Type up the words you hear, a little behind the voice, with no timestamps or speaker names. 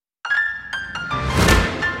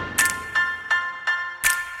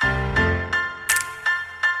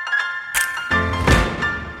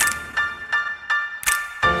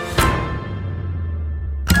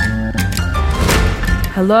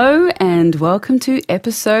Hello and welcome to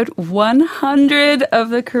episode 100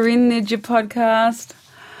 of the Corinne Ninja podcast.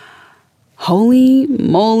 Holy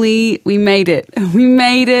moly, we made it. We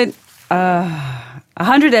made it.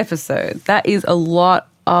 100 episodes. That is a lot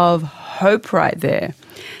of hope right there.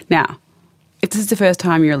 Now, if this is the first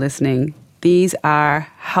time you're listening, these are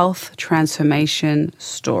health transformation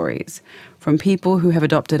stories from people who have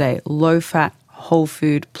adopted a low-fat, whole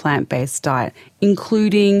food, plant-based diet,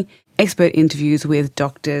 including expert interviews with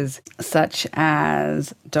doctors such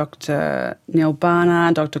as Dr. Neil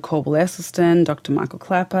Barnard, Dr. Corbel Esselstyn, Dr. Michael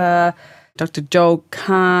Clapper, Dr. Joel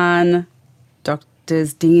Kahn,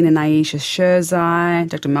 Drs. Dean and Aisha Sherzai,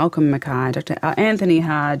 Dr. Malcolm Mackay, Dr. Anthony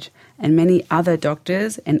Hodge, and many other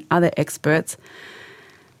doctors and other experts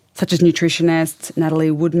such as nutritionists Natalie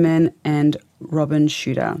Woodman and Robin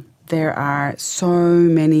Shooter. There are so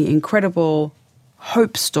many incredible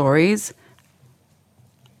hope stories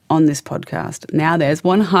on this podcast. Now there's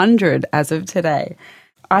 100 as of today.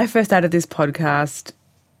 I first started this podcast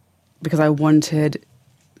because I wanted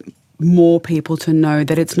more people to know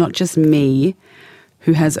that it's not just me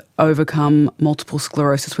who has overcome multiple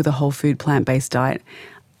sclerosis with a whole food plant-based diet.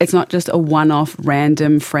 It's not just a one-off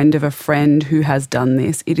random friend of a friend who has done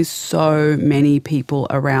this. It is so many people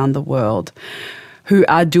around the world who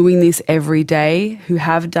are doing this every day, who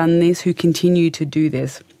have done this, who continue to do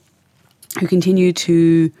this, who continue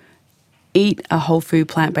to eat a whole food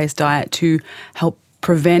plant-based diet to help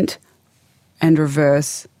prevent and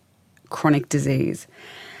reverse chronic disease.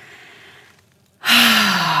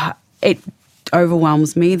 It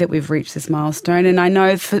overwhelms me that we've reached this milestone, and I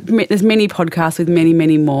know there's many podcasts with many,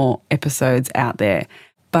 many more episodes out there,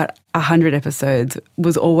 but 100 episodes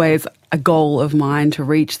was always a goal of mine to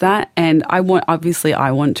reach that, and I want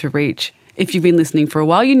to reach, if you've been listening for a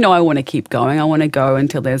while, you know I want to keep going. I want to go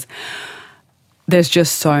until there's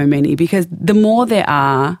just so many, because the more there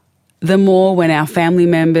are, the more when our family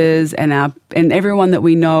members and everyone that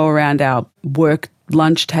we know around our work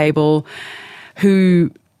lunch table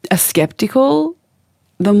who are skeptical,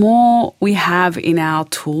 the more we have in our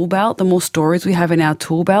tool belt, the more stories we have in our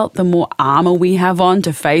tool belt, the more armor we have on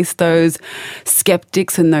to face those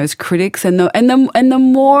skeptics and those critics, and the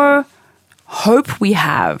more hope we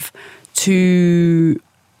have to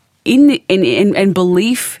and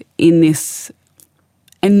belief in this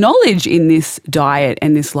and knowledge in this diet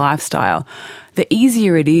and this lifestyle, the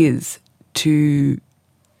easier it is to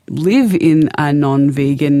live in a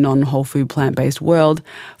non-vegan, non-whole food, plant-based world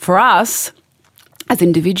for us as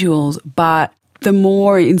individuals. But the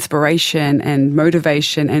more inspiration and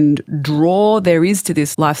motivation and draw there is to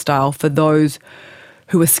this lifestyle for those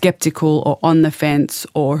who are skeptical or on the fence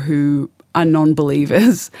or who are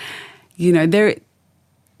non-believers, you know,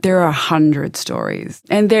 there are 100 stories,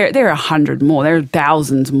 and there are 100 more. There are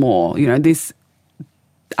thousands more. You know, this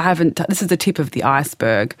is the tip of the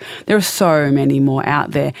iceberg. There are so many more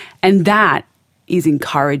out there, and that is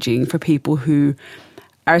encouraging for people who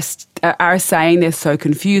are saying they're so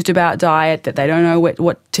confused about diet, that they don't know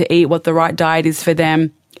what to eat, what the right diet is for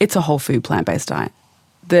them. It's a whole food plant-based diet.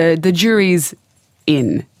 The jury's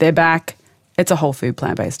in. They're back. It's a whole food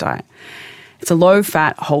plant-based diet. It's a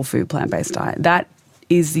low-fat whole food plant-based diet. That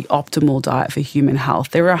is the optimal diet for human health.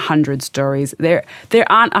 There are 100 stories. There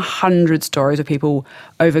aren't 100 stories of people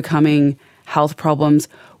overcoming health problems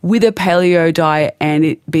with a paleo diet and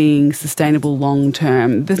it being sustainable long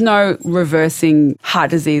term. There's no reversing heart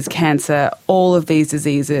disease, cancer, all of these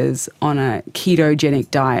diseases on a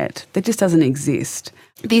ketogenic diet. That just doesn't exist.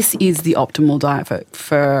 This is the optimal diet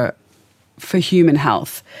for human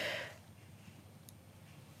health.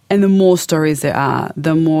 And the more stories there are,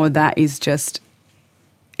 the more that is just,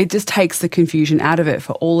 it just takes the confusion out of it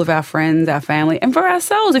for all of our friends, our family, and for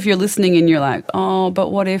ourselves. If you're listening and you're like, oh, but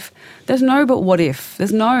what if? There's no but what if.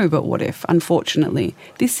 There's no but what if, unfortunately.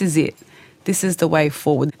 This is it. This is the way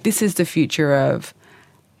forward. This is the future of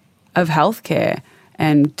healthcare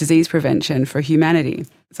and disease prevention for humanity.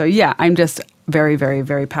 So yeah, I'm just very, very,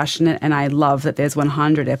 very passionate, and I love that there's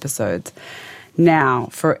 100 episodes. Now,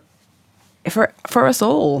 for us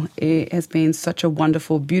all, it has been such a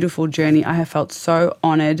wonderful, beautiful journey. I have felt so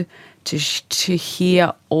honoured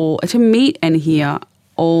to meet and hear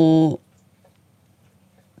all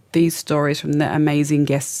these stories from the amazing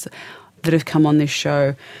guests that have come on this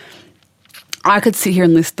show. I could sit here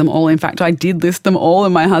and list them all. In fact, I did list them all,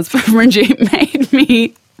 and my husband Ranjit made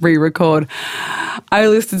me re-record. I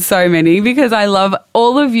listed so many because I love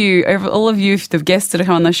all of you, the guests that have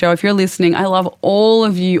come on the show. If you're listening, I love all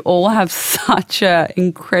of you. All have such an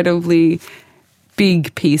incredibly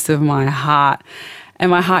big piece of my heart.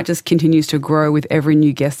 And my heart just continues to grow with every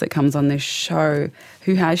new guest that comes on this show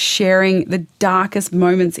who has sharing the darkest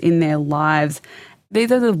moments in their lives.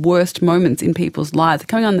 These are the worst moments in people's lives.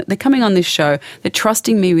 They're coming on this show, they're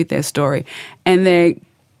trusting me with their story, and they're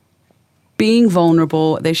being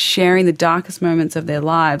vulnerable. They're sharing the darkest moments of their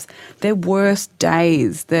lives, their worst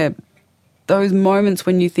days, those moments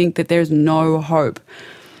when you think that there's no hope.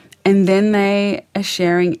 And then they are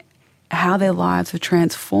sharing how their lives have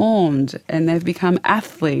transformed and they've become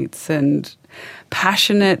athletes and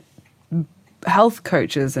passionate health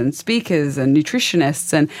coaches and speakers and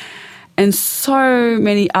nutritionists and so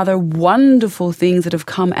many other wonderful things that have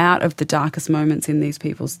come out of the darkest moments in these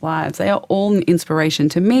people's lives. They are all an inspiration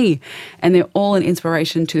to me, and they're all an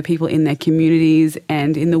inspiration to the people in their communities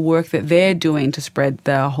and in the work that they're doing to spread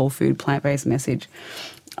the whole food plant-based message.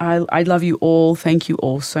 I love you all. Thank you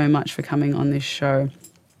all so much for coming on this show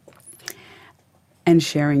and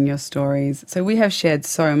sharing your stories. So we have shared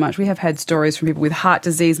so much. We have had stories from people with heart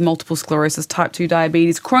disease, multiple sclerosis, type 2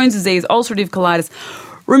 diabetes, Crohn's disease, ulcerative colitis,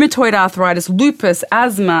 rheumatoid arthritis, lupus,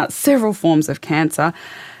 asthma, several forms of cancer,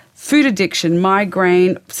 food addiction,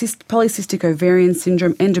 migraine, polycystic ovarian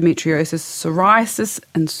syndrome, endometriosis, psoriasis,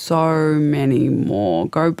 and so many more.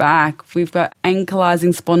 Go back. We've got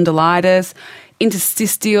ankylosing spondylitis,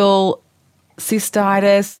 interstitial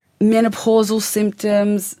cystitis, menopausal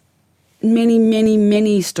symptoms, many, many,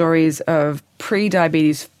 many stories of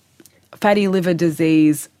pre-diabetes, fatty liver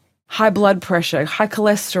disease, high blood pressure, high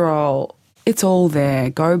cholesterol. It's all there.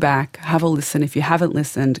 Go back, have a listen. If you haven't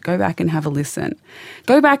listened, go back and have a listen.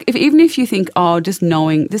 Go back, even if you think,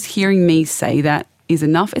 just hearing me say that is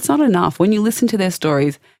enough, it's not enough. When you listen to their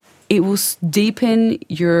stories, it will deepen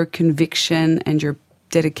your conviction and your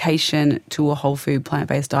dedication to a whole food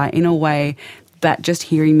plant-based diet in a way that just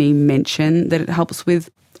hearing me mention that it helps with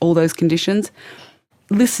all those conditions.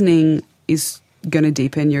 Listening is going to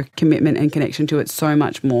deepen your commitment and connection to it so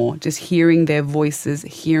much more. Just hearing their voices,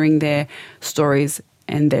 hearing their stories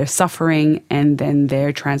and their suffering and then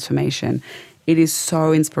their transformation. It is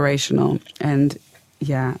so inspirational. And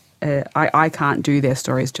I can't do their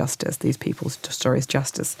stories justice, these people's stories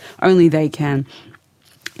justice. Only they can.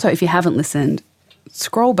 So if you haven't listened,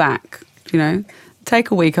 scroll back, take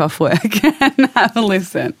a week off work and have a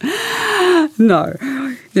listen. No,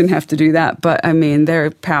 you didn't have to do that. But, there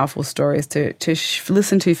are powerful stories to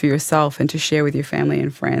listen to for yourself and to share with your family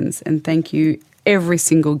and friends. And thank you, every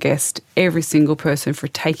single guest, every single person for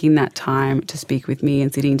taking that time to speak with me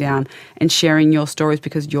and sitting down and sharing your stories,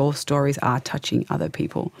 because your stories are touching other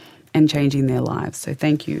people and changing their lives. So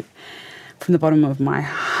thank you from the bottom of my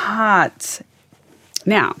heart.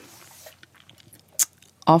 Now,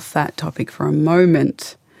 off that topic for a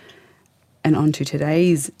moment and on to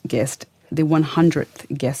today's guest, the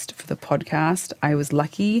 100th guest for the podcast. I was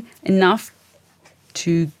lucky enough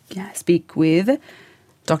to speak with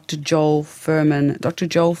Dr. Joel Fuhrman. Dr.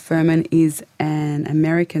 Joel Fuhrman is an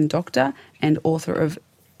American doctor and author of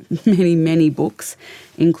many, many books,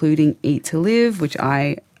 including Eat to Live, which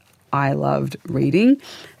I loved reading,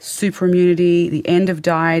 Superimmunity, The End of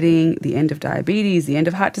Dieting, The End of Diabetes, The End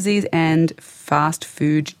of Heart Disease, and Fast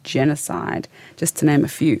Food Genocide, just to name a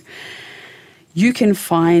few. You can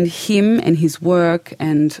find him and his work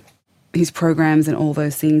and his programs and all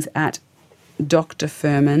those things at Dr.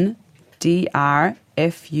 Fuhrman,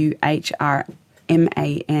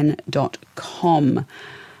 drfuhrman.com.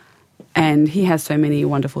 And he has so many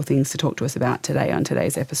wonderful things to talk to us about today on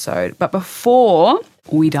today's episode. But before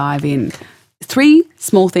we dive in, 3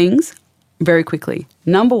 small things very quickly.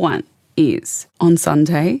 Number 1 is on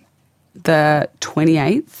Sunday, the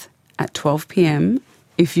 28th at 12 p.m,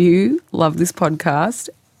 if you love this podcast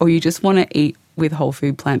or you just want to eat with whole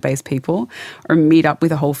food plant-based people or meet up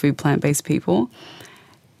with a whole food plant-based people,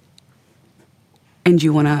 and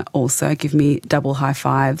you want to also give me double high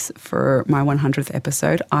fives for my 100th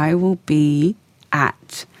episode, I will be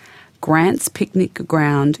at Grant's Picnic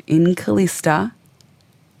Ground in Callista,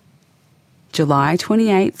 July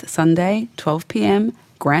 28th, Sunday, 12 p.m,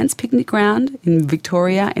 Grant's Picnic Ground in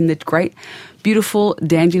Victoria in the great, beautiful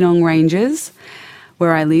Dandenong Ranges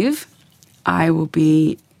where I live. I will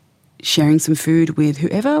be sharing some food with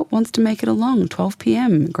whoever wants to make it along. 12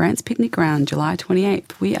 p.m, Grant's Picnic Ground, July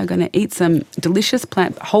 28th. We are going to eat some delicious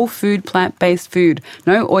whole food, plant-based food.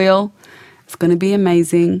 No oil. It's going to be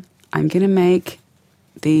amazing. I'm going to make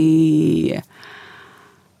the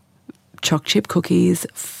choc chip cookies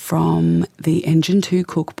from the Engine 2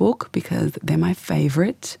 cookbook because they're my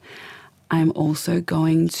favourite. I'm also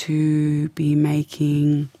going to be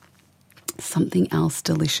making something else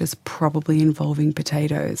delicious, probably involving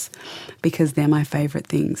potatoes, because they're my favourite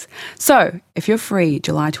things. So if you're free,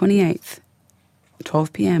 July 28th,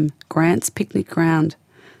 12 p.m, Grant's Picnic Ground.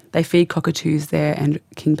 They feed cockatoos there and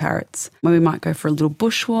king parrots. Where we might go for a little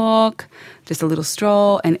bushwalk, just a little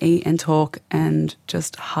stroll and eat and talk and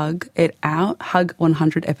just hug it out, hug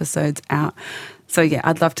 100 episodes out. So yeah,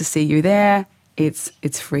 I'd love to see you there.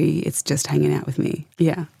 It's free. It's just hanging out with me.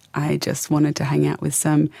 Yeah, I just wanted to hang out with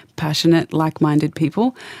some passionate, like-minded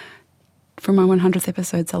people for my 100th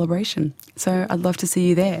episode celebration. So I'd love to see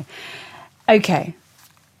you there. Okay.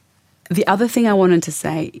 The other thing I wanted to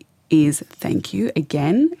say is thank you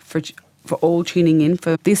again for all tuning in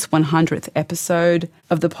for this 100th episode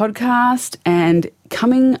of the podcast. And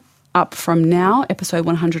coming up from now, episode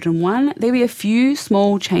 101, there'll be a few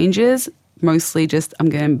small changes. Mostly just I'm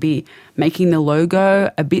going to be making the logo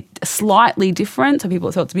a bit slightly different so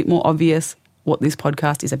it's a bit more obvious what this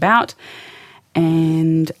podcast is about.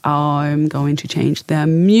 And I'm going to change the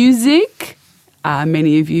music.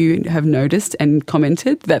 Many of you have noticed and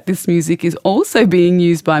commented that this music is also being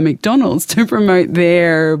used by McDonald's to promote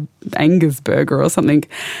their Angus burger or something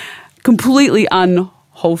completely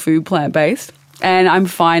un-whole food plant-based. And I'm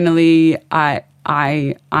finally, I'm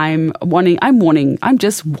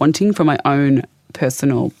just wanting for my own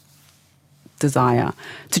personal desire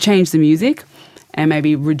to change the music and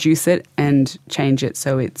maybe reduce it and change it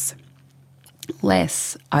so it's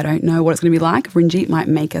less. I don't know what it's going to be like. Ranjit might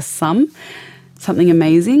make us something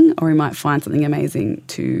amazing, or we might find something amazing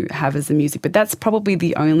to have as the music. But that's probably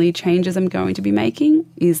the only changes I'm going to be making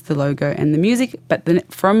is the logo and the music. But then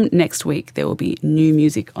from next week, there will be new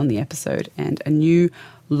music on the episode and a new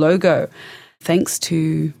logo. Thanks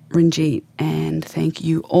to Ranjit, and thank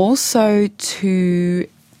you also to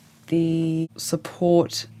the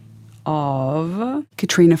support of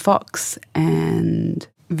Katrina Fox and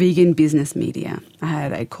Vegan Business Media. I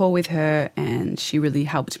had a call with her and she really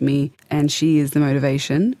helped me, and she is the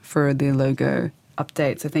motivation for the logo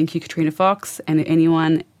update. So thank you, Katrina Fox, and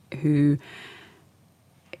anyone who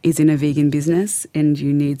is in a vegan business and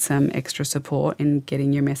you need some extra support in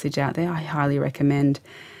getting your message out there, I highly recommend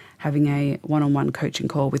having a one-on-one coaching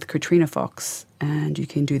call with Katrina Fox, and you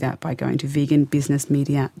can do that by going to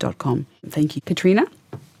veganbusinessmedia.com. Thank you, Katrina,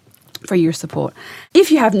 for your support.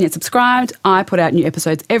 If you haven't yet subscribed, I put out new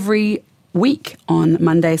episodes every week on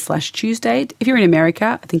Monday/Tuesday. If you're in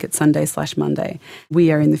America, I think it's Sunday/Monday.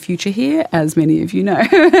 We are in the future here, as many of you know.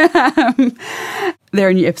 There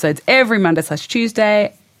are new episodes every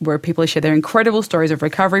Monday/Tuesday where people share their incredible stories of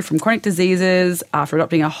recovery from chronic diseases after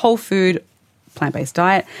adopting a whole food plant-based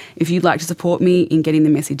diet. If you'd like to support me in getting the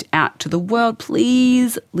message out to the world,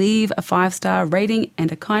 please leave a 5-star rating and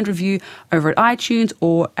a kind review over at iTunes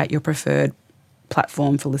or at your preferred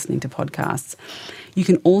platform for listening to podcasts. You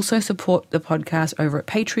can also support the podcast over at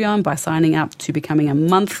Patreon by signing up to becoming a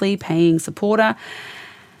monthly paying supporter,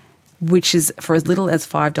 which is for as little as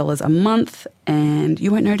 $5 a month, and you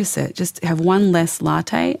won't notice it. Just have one less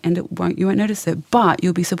latte and you won't notice it, but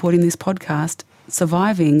you'll be supporting this podcast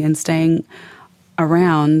surviving and staying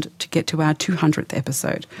around to get to our 200th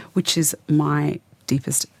episode, which is my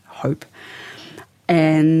deepest hope.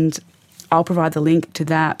 And I'll provide the link to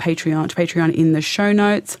that Patreon in the show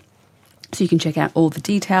notes, so you can check out all the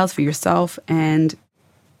details for yourself and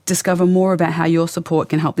discover more about how your support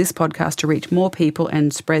can help this podcast to reach more people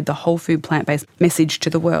and spread the whole food plant-based message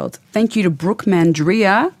to the world. Thank you to Brooke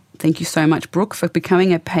Mandria. Thank you so much, Brooke, for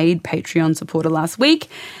becoming a paid Patreon supporter last week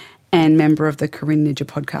and member of the Corinne Ninja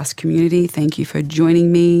podcast community. Thank you for joining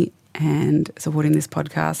me and supporting this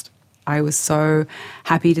podcast. I was so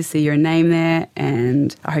happy to see your name there,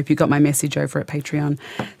 and I hope you got my message over at Patreon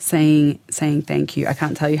saying thank you. I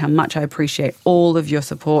can't tell you how much I appreciate all of your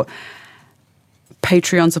support,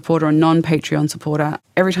 Patreon supporter or non-Patreon supporter.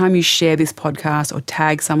 Every time you share this podcast or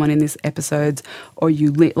tag someone in this episodes, or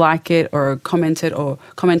you like it or comment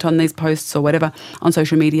on these posts or whatever on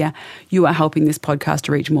social media, you are helping this podcast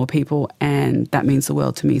to reach more people, and that means the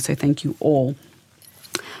world to me. So thank you all.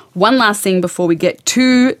 One last thing before we get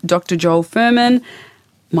to Dr. Joel Furhman.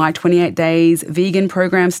 My 28 Days Vegan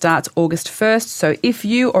program starts August 1st. So if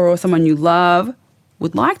you or someone you love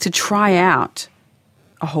would like to try out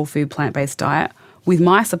a whole food plant-based diet with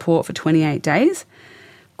my support for 28 days,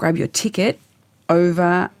 grab your ticket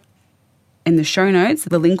over in the show notes.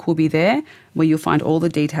 The link will be there where you'll find all the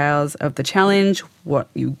details of the challenge, what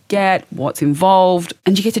you get, what's involved,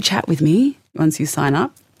 and you get to chat with me once you sign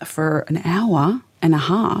up for an hour and a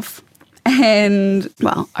half, and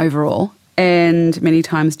overall, and many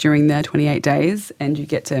times during the 28 days, and you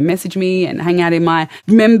get to message me and hang out in my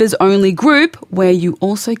members only group, where you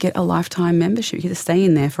also get a lifetime membership. You get to stay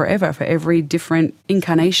in there forever for every different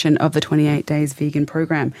incarnation of the 28 Days Vegan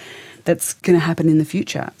program. that's going to happen in the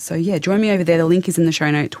future. So yeah, join me over there. The link is in the show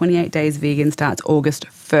note. 28 Days Vegan starts August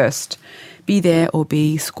 1st. Be there or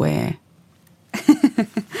be square.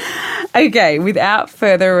 Okay, without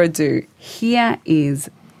further ado, here is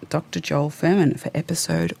Dr. Joel Furhman for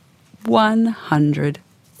episode 100.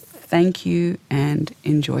 Thank you and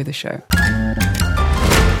enjoy the show.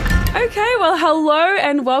 Okay, well, hello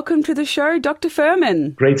and welcome to the show, Dr.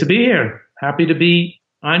 Furhman. Great to be here. Happy to be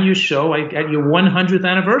on your show at your 100th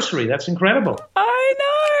anniversary. That's incredible. I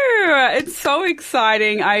know. It's so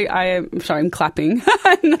exciting. I'm sorry, I'm clapping.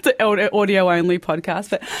 Not an audio-only podcast,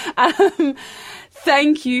 but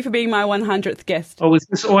thank you for being my 100th guest. Oh, is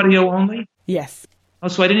this audio only? Yes. Oh,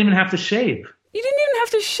 so I didn't even have to shave. You didn't even have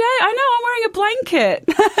to shave. I know, I'm wearing a blanket.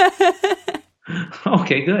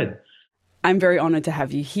 Okay, good. I'm very honoured to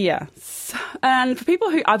have you here. And for people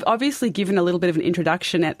who, I've obviously given a little bit of an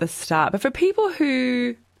introduction at the start, but for people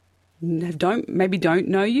who don't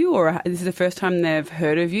know you, or this is the first time they've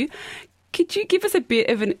heard of you, could you give us a bit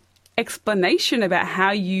of an explanation about how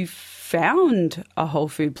you found a whole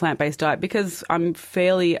food plant-based diet? Because I'm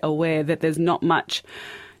fairly aware that there's not much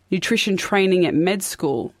nutrition training at med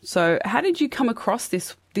school. So how did you come across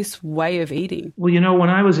this way of eating? Well, when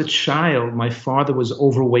I was a child, my father was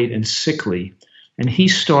overweight and sickly, and he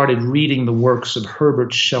started reading the works of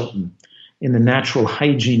Herbert Shelton in the natural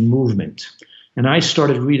hygiene movement. And I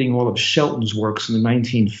started reading all of Shelton's works in the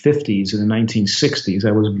 1950s and the 1960s.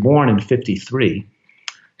 I was born in 53,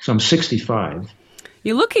 so I'm 65.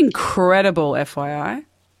 You look incredible, FYI.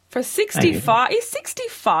 For 65? You're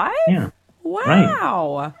 65? Yeah.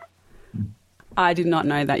 Wow. Right. I did not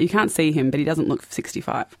know that. You can't see him, but he doesn't look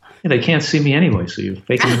 65. Yeah, they can't see me anyway, so you're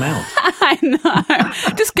faking him out. I know.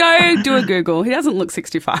 Just go do a Google. He doesn't look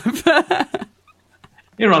 65.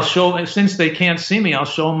 Here, I'll show, since they can't see me, I'll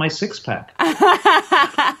show them my six-pack.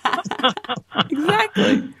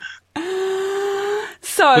 Exactly.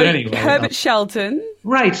 So, anyway, Herbert Shelton.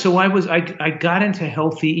 Right. So I got into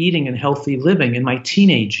healthy eating and healthy living in my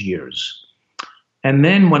teenage years. And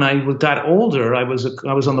then when I got older, I was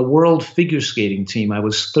on the world figure skating team. I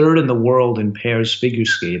was third in the world in pairs figure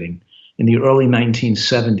skating in the early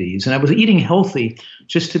 1970s. And I was eating healthy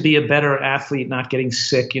just to be a better athlete, not getting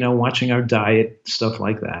sick, watching our diet, stuff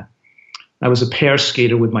like that. I was a pair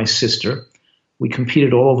skater with my sister. We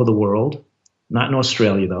competed all over the world, not in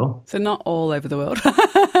Australia, though. So not all over the world.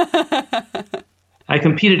 I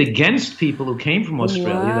competed against people who came from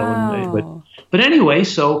Australia, wow. though. But anyway,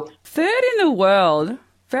 so... Third in the world.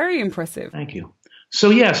 Very impressive. Thank you.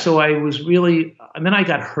 So I was really... And then I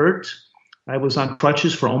got hurt. I was on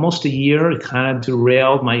crutches for almost a year. It kind of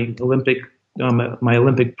derailed my Olympic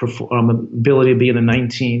ability to be in the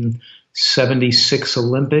 1976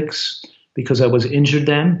 Olympics because I was injured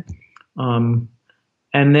then. And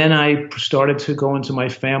then I started to go into my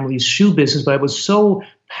family's shoe business, but I was so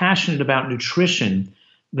passionate about nutrition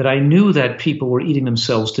that I knew that people were eating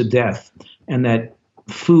themselves to death and that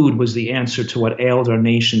food was the answer to what ailed our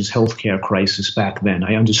nation's healthcare crisis back then.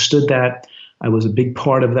 I understood that. I was a big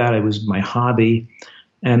part of that. It was my hobby.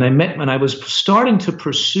 And I was starting to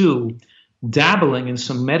pursue dabbling in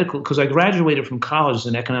some medical, because I graduated from college as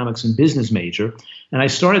an economics and business major, and I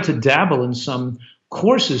started to dabble in some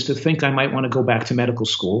courses to think I might want to go back to medical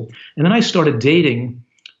school. And then I started dating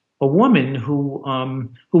a woman who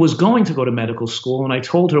was going to go to medical school, and I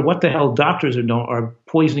told her, what the hell, doctors are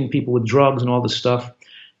poisoning people with drugs and all this stuff.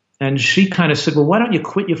 And she kind of said, well, why don't you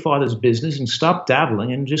quit your father's business and stop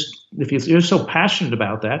dabbling, and just, if you're so passionate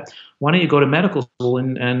about that, why don't you go to medical school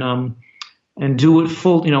and do it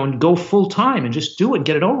full, and go full time and just do it and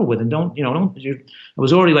get it over with, and I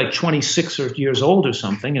was already like 26 years old or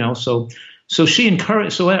something, so she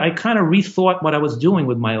encouraged, so I kind of rethought what I was doing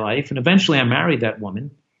with my life, and eventually I married that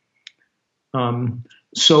woman.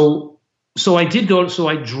 So I did go, so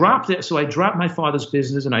I dropped it. So I dropped my father's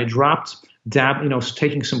business and I dropped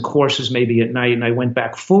taking some courses maybe at night. And I went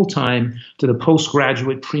back full time to the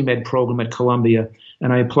postgraduate pre-med program at Columbia.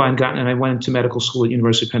 And I applied and I went to medical school at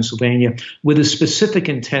University of Pennsylvania with a specific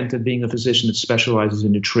intent of being a physician that specializes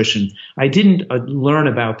in nutrition. I didn't learn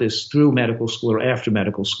about this through medical school or after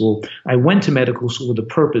medical school. I went to medical school with the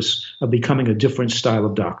purpose of becoming a different style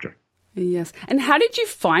of doctor. Yes. And how did you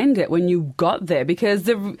find it when you got there? Because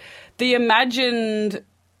the imagined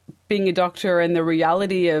being a doctor and the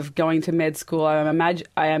reality of going to med school, I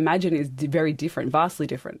imagine is very different, vastly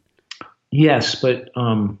different. Yes, but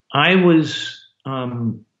I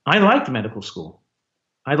liked medical school.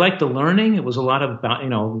 I liked the learning. It was a lot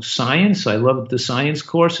about, science. I loved the science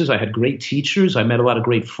courses. I had great teachers. I met a lot of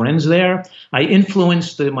great friends there. I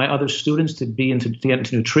influenced my other students to get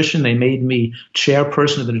into nutrition. They made me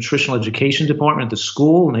chairperson of the nutritional education department at the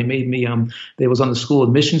school, and they made me, they was on the school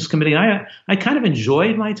admissions committee. I kind of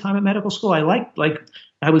enjoyed my time at medical school. I liked,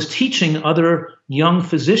 I was teaching other young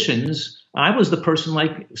physicians. I was the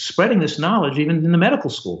person spreading this knowledge even in the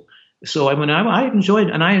medical school. So I enjoyed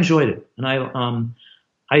it, and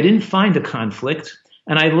I didn't find a conflict,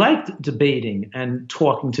 and I liked debating and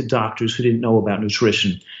talking to doctors who didn't know about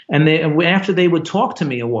nutrition. And after they would talk to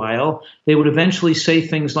me a while, they would eventually say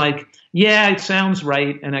things like, yeah, it sounds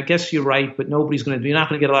right, and I guess you're right, but you're not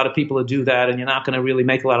going to get a lot of people to do that, and you're not going to really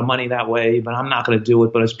make a lot of money that way, but I'm not going to do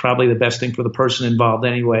it, but it's probably the best thing for the person involved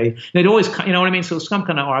anyway. They'd always, you know what I mean? So some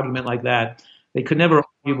kind of argument like that. They could never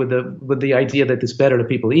argue with the idea that it's better to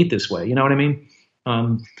people to eat this way. You know what I mean?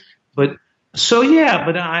 But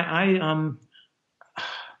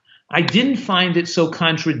I didn't find it so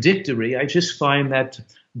contradictory. I just find that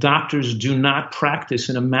doctors do not practice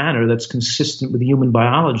in a manner that's consistent with human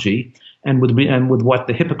biology and with what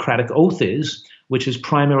the Hippocratic Oath is, which is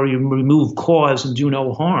primarily remove cause and do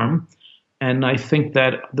no harm. And I think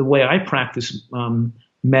that the way I practice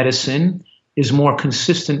medicine is more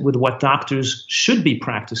consistent with what doctors should be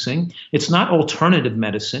practicing. It's not alternative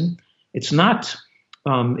medicine. It's not.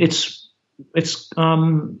 It's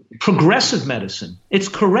progressive medicine. It's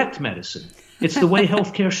correct medicine. It's the way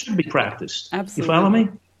healthcare should be practiced. Absolutely. You follow me?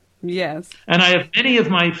 Yes. And I have many of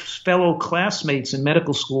my fellow classmates in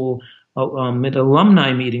medical school at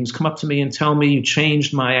alumni meetings come up to me and tell me, you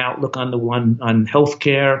changed my outlook on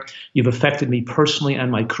healthcare. You've affected me personally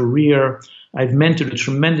and my career. I've mentored a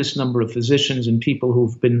tremendous number of physicians and people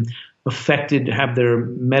who've been affected, have their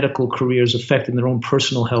medical careers affected, their own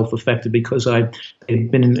personal health affected because I've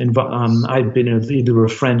been either a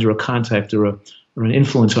friend or a contact or an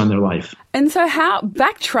influence on their life. And so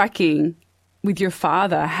backtracking with your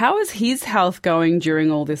father, how is his health going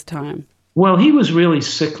during all this time? Well, he was really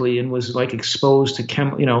sickly and was exposed to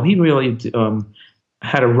he really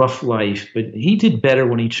had a rough life, but he did better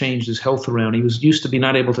when he changed his health around. He was used to be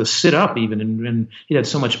not able to sit up even, and he had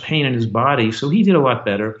so much pain in his body. So he did a lot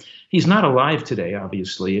better. He's not alive today,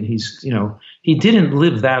 obviously, and he didn't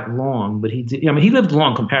live that long, but he did. I mean, he lived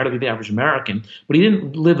long comparatively to the average American, but he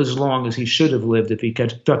didn't live as long as he should have lived if he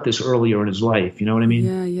got this earlier in his life. You know what I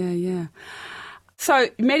mean? Yeah. So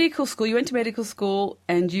medical school, you went to medical school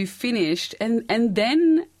and you finished, and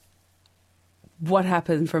then what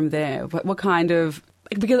happened from there? What kind of...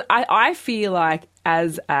 Because I feel like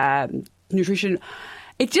as nutrition,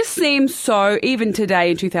 it just seems so, even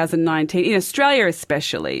today in 2019, in Australia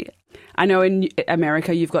especially, I know in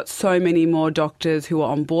America you've got so many more doctors who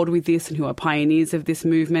are on board with this and who are pioneers of this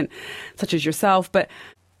movement, such as yourself. But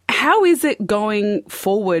how is it going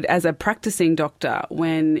forward as a practicing doctor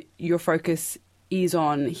when your focus is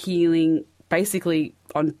on healing, basically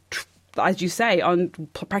on, as you say, on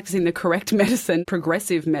practicing the correct medicine,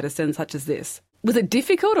 progressive medicine such as this? Was it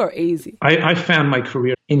difficult or easy? I found my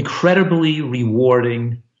career incredibly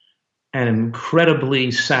rewarding and incredibly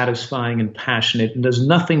satisfying and passionate. And there's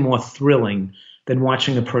nothing more thrilling than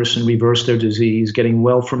watching a person reverse their disease, getting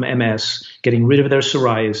well from MS, getting rid of their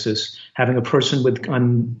psoriasis, having a person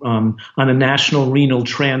on a national renal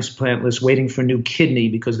transplant list waiting for a new kidney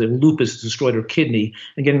because their lupus destroyed her kidney,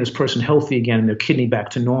 and getting this person healthy again and their kidney back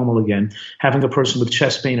to normal again, having a person with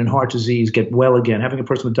chest pain and heart disease get well again, having a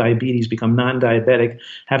person with diabetes become non-diabetic,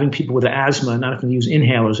 having people with asthma not having to use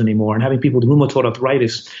inhalers anymore, and having people with rheumatoid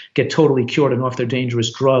arthritis get totally cured and off their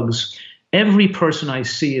dangerous drugs. Every person I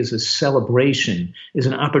see is a celebration, is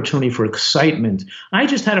an opportunity for excitement. I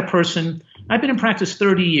just had a person, I've been in practice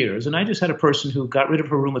 30 years, and I just had a person who got rid of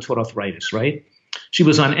her rheumatoid arthritis, right? She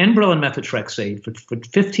was on Enbrel and methotrexate for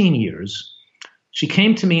 15 years. She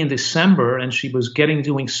came to me in December, and she was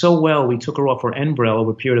doing so well, we took her off her Enbrel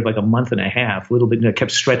over a period of a month and a half, a little bit,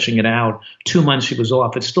 kept stretching it out. 2 months she was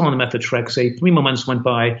off. It's still on the methotrexate. 3 more months went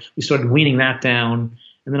by. We started weaning that down.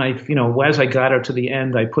 And then as I got her to the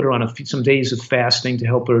end, I put her on some days of fasting to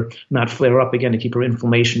help her not flare up again, to keep her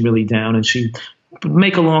inflammation really down. And she,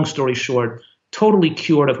 make a long story short, totally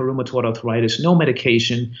cured of her rheumatoid arthritis, no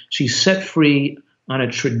medication. She's set free on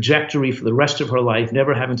a trajectory for the rest of her life,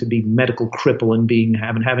 never having to be medical cripple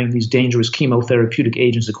and having these dangerous chemotherapeutic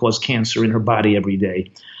agents that cause cancer in her body every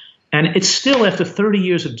day. And it's still, after 30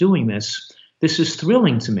 years of doing this is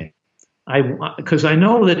thrilling to me. Because I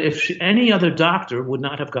know that any other doctor would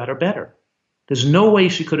not have got her better. There's no way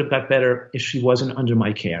she could have got better if she wasn't under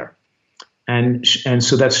my care. And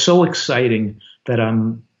so that's so exciting that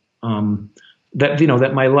I'm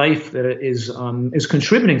that my life is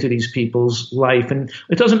contributing to these people's life. And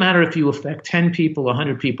it doesn't matter if you affect 10 people,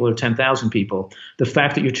 100 people, or 10,000 people. The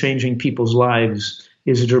fact that you're changing people's lives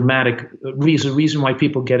is a dramatic reason why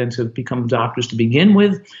people become doctors to begin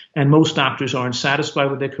with. And most doctors aren't satisfied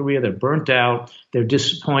with their career. They're burnt out. They're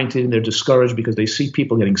disappointed. And they're discouraged because they see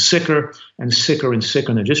people getting sicker and sicker and sicker.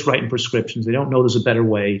 And they're just writing prescriptions. They don't know there's a better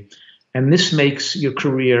way. And this makes your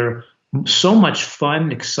career so much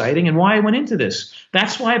fun, exciting, and why I went into this.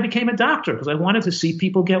 That's why I became a doctor, because I wanted to see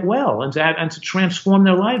people get well and to transform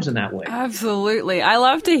their lives in that way. Absolutely. I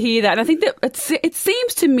love to hear that. And I think that it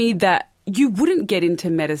seems to me that you wouldn't get into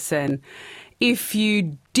medicine if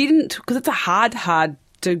you didn't, because it's a hard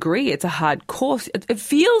degree. It's a hard course. It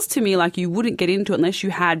feels to me like you wouldn't get into it unless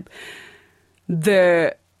you had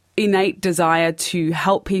the innate desire to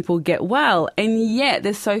help people get well. And yet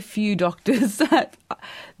there's so few doctors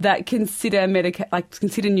that consider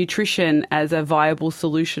nutrition as a viable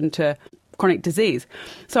solution to chronic disease.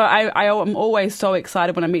 So I'm always so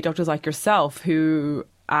excited when I meet doctors like yourself who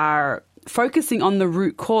are focusing on the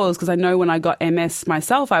root cause, because I know when I got MS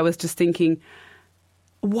myself, I was just thinking,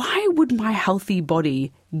 why would my healthy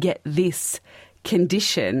body get this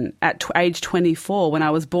condition at age 24 when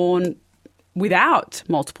I was born without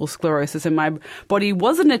multiple sclerosis and my body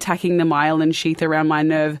wasn't attacking the myelin sheath around my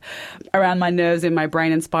nerves in my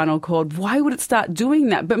brain and spinal cord? Why would it start doing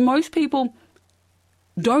that? But most people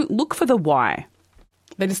don't look for the why.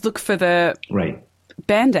 They just look for the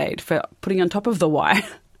Band-Aid for putting on top of the why.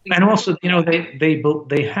 And also,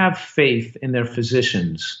 they have faith in their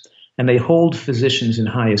physicians, and they hold physicians in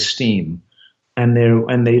high esteem, and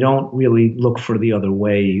they don't really look for the other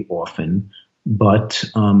way often. But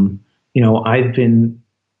I've been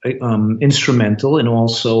instrumental in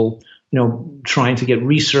also, trying to get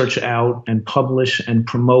research out and publish and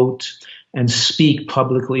promote and speak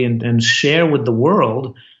publicly and share with the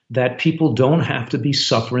world that people don't have to be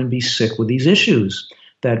sick with these issues.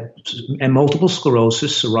 And multiple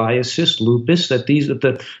sclerosis, psoriasis, lupus,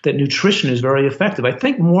 that nutrition is very effective. I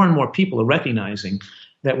think more and more people are recognizing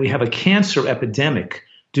that we have a cancer epidemic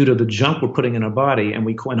due to the junk we're putting in our body,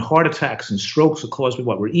 and heart attacks and strokes are caused by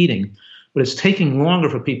what we're eating. But it's taking longer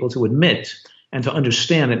for people to admit and to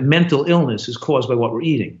understand that mental illness is caused by what we're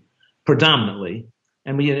eating, predominantly.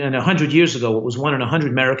 And 100 years ago, it was 1 in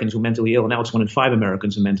 100 Americans who were mentally ill. Now it's 1 in 5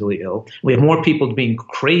 Americans who are mentally ill. We have more people being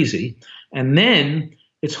crazy. And then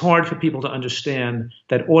it's hard for people to understand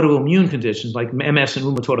that autoimmune conditions like MS and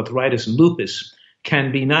rheumatoid arthritis and lupus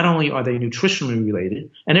can be, not only are they nutritionally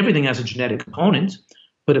related, and everything has a genetic component,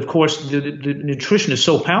 but of course the nutrition is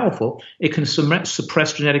so powerful, it can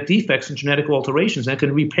suppress genetic defects and genetic alterations, and it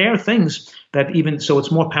can repair things so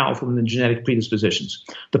it's more powerful than the genetic predispositions.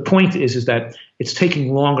 The point is that it's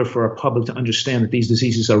taking longer for our public to understand that these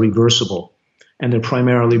diseases are reversible, and they're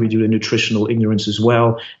primarily due to nutritional ignorance as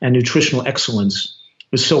well. And nutritional excellence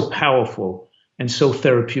is so powerful and so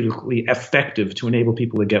therapeutically effective to enable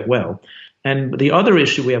people to get well. And the other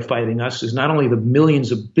issue we have fighting us is not only the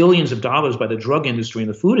billions of dollars by the drug industry and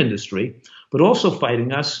the food industry, but also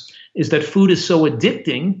fighting us is that food is so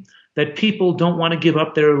addicting that people don't want to give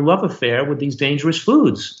up their love affair with these dangerous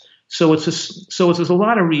foods. So there's a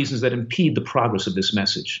lot of reasons that impede the progress of this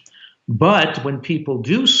message. But when people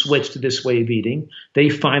do switch to this way of eating, they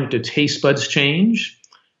find that their taste buds change.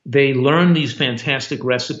 They learn these fantastic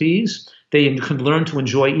recipes. They can learn to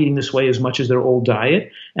enjoy eating this way as much as their old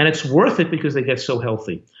diet. And it's worth it because they get so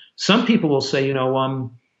healthy. Some people will say,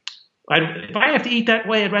 if I have to eat that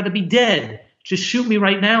way, I'd rather be dead. Just shoot me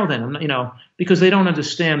right now then, because they don't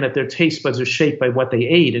understand that their taste buds are shaped by what they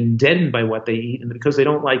ate and deadened by what they eat. And because they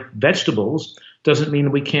don't like vegetables doesn't mean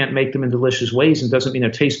that we can't make them in delicious ways, and doesn't mean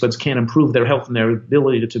their taste buds can't improve their health and their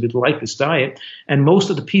ability to like this diet. And most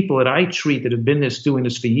of the people that I treat that have been doing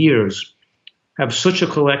this for years have such a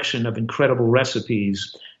collection of incredible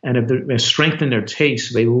recipes and have strengthened their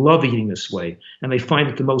taste. They love eating this way, and they find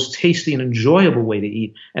it the most tasty and enjoyable way to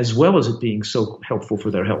eat, as well as it being so helpful for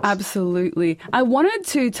their health. Absolutely. I wanted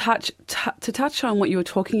to touch on what you were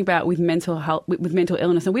talking about with mental health, with mental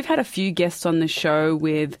illness, and we've had a few guests on the show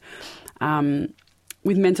with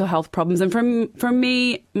mental health problems. And from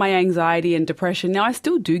me, my anxiety and depression. Now, I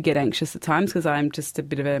still do get anxious at times because I'm just a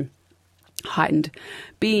bit of a heightened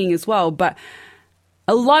being as well. But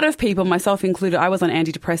a lot of people, myself included, I was on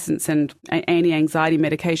antidepressants and anti-anxiety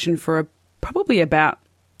medication for probably around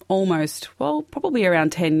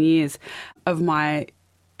 10 years of my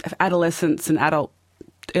adolescence and adult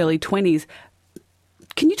early 20s.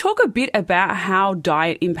 Can you talk a bit about how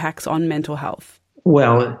diet impacts on mental health?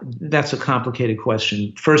 Well, that's a complicated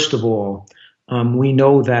question. First of all, we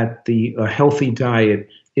know that a healthy diet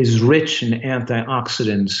is rich in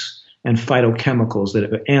antioxidants and phytochemicals that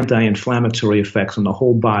have anti-inflammatory effects on the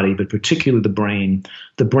whole body, but particularly the brain.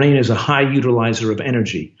 The brain is a high utilizer of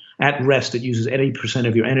energy. At rest, it uses 80%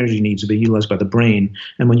 of your energy needs to be utilized by the brain,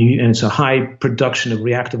 and it's a high production of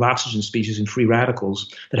reactive oxygen species and free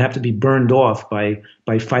radicals that have to be burned off by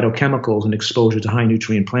phytochemicals and exposure to high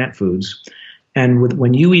nutrient plant foods. And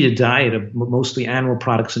when you eat a diet of mostly animal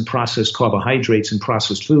products and processed carbohydrates and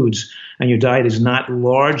processed foods, and your diet is not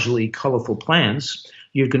largely colorful plants,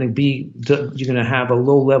 you're going to have a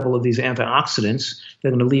low level of these antioxidants.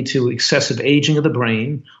 They're going to lead to excessive aging of the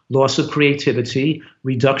brain, loss of creativity,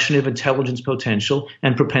 reduction of intelligence potential,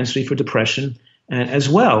 and propensity for depression as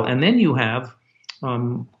well. And then you have,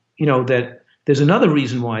 that there's another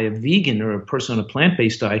reason why a vegan or a person on a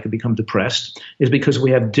plant-based diet could become depressed is because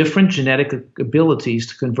we have different genetic abilities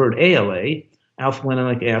to convert ALA,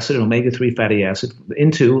 alpha-linoleic acid, and omega-3 fatty acid,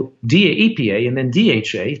 into EPA and then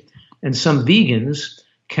DHA. And some vegans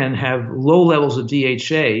can have low levels of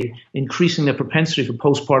DHA, increasing their propensity for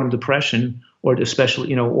postpartum depression, or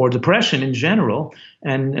especially, or depression in general,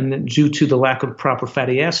 and due to the lack of proper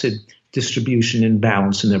fatty acid distribution and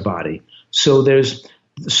balance in their body. So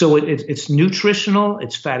it's nutritional,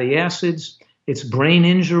 it's fatty acids, it's brain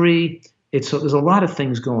injury. There's a lot of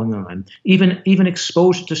things going on. Even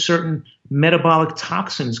exposure to certain metabolic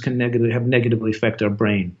toxins can negatively affect our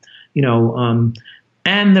brain.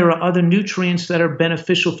 And there are other nutrients that are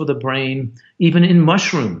beneficial for the brain, even in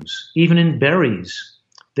mushrooms, even in berries.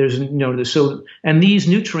 And these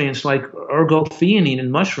nutrients like ergothioneine in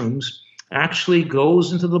mushrooms actually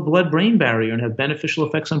goes into the blood-brain barrier and have beneficial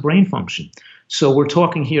effects on brain function. So we're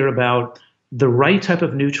talking here about the right type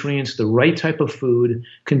of nutrients, the right type of food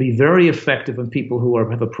can be very effective in people who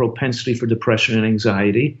have a propensity for depression and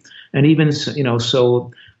anxiety. And even,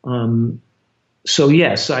 So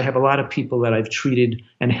yes, I have a lot of people that I've treated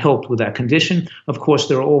and helped with that condition. Of course,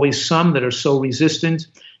 there are always some that are so resistant,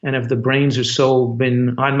 and if the brains are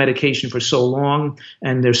been on medication for so long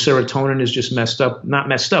and their serotonin is just not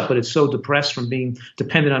messed up, but it's so depressed from being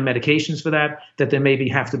dependent on medications for that they maybe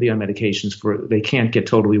have to be on medications they can't get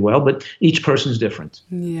totally well, but each person's different.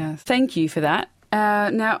 Yeah, thank you for that.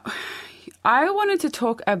 Now, I wanted to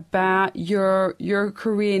talk about your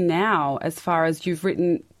career now, as far as you've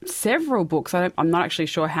written several books. I'm not actually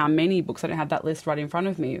sure how many books. I don't have that list right in front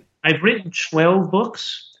of me. I've written 12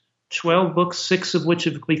 books, 6 of which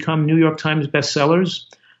have become New York Times bestsellers.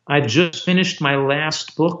 I've just finished my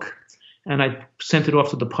last book, and I sent it off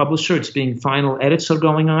to the publisher. It's final edits are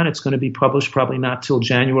going on. It's going to be published probably not till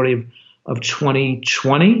January of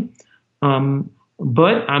 2020.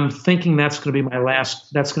 But I'm thinking that's going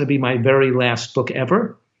to be my very last book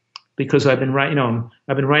ever, because I've been writing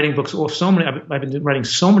books. I've been writing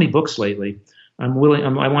so many books lately. I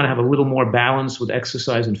want to have a little more balance with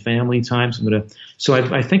exercise and family time. So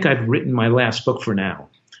I think I've written my last book for now.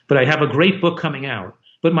 But I have a great book coming out.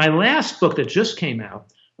 But my last book that just came out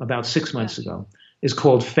about 6 months ago is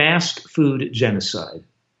called Fast Food Genocide.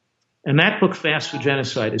 And that book, Fast Food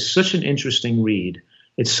Genocide, is such an interesting read.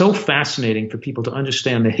 It's so fascinating for people to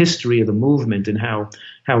understand the history of the movement and how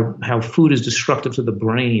food is destructive to the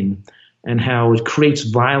brain and how it creates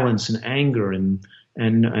violence and anger and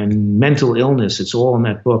mental illness. It's all in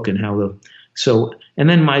that book. And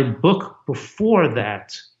then my book before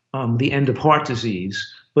that, The End of Heart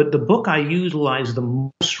Disease. But the book I utilize the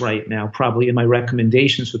most right now, probably in my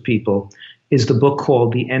recommendations for people, is the book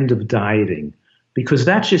called The End of Dieting. Because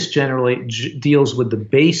that just generally deals with the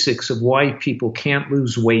basics of why people can't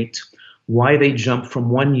lose weight, why they jump from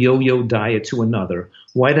one yo-yo diet to another,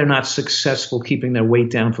 why they're not successful keeping their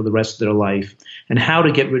weight down for the rest of their life, and how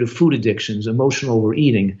to get rid of food addictions, emotional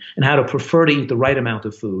overeating, and how to prefer to eat the right amount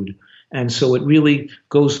of food. And so it really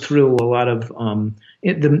goes through a lot of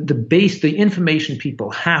the information people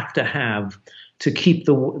have to keep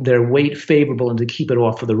their weight favorable and to keep it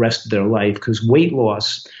off for the rest of their life, because weight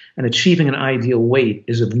loss and achieving an ideal weight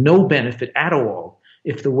is of no benefit at all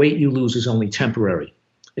if the weight you lose is only temporary.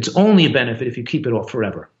 It's only a benefit if you keep it off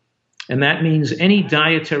forever. And that means any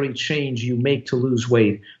dietary change you make to lose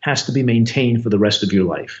weight has to be maintained for the rest of your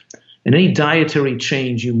life. And any dietary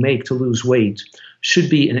change you make to lose weight should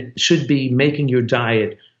be making your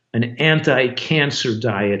diet an anti-cancer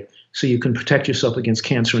diet so you can protect yourself against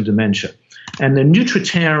cancer and dementia. And the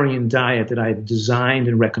Nutritarian diet that I've designed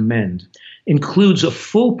and recommend includes a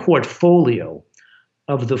full portfolio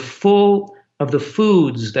of the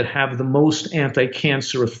foods that have the most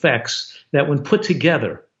anti-cancer effects that, when put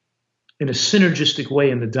together in a synergistic way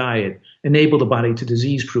in the diet, enable the body to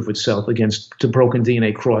disease-proof itself against broken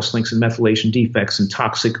DNA cross-links and methylation defects and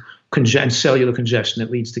toxic and cellular congestion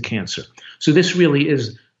that leads to cancer. So this really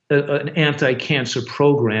is an anti-cancer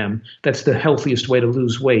program that's the healthiest way to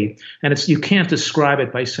lose weight. And you can't describe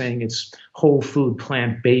it by saying it's whole food,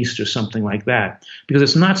 plant-based or something like that, because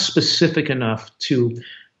it's not specific enough to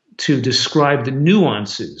describe the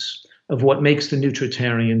nuances of what makes the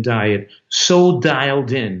Nutritarian diet so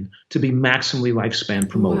dialed in to be maximally lifespan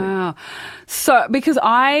promoting. Wow. So because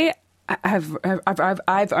I've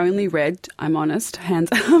only read, I'm honest, hands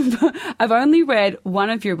up, I've only read one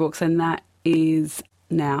of your books, and that is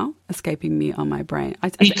now escaping me on my brain.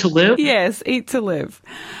 Eat to Live? Yes, Eat to Live.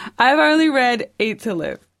 I've only read Eat to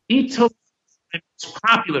Live. Eat to Live is my most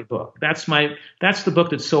popular book. That's the book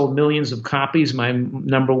that sold millions of copies, my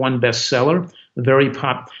number one bestseller, very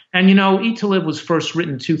pop. And Eat to Live was first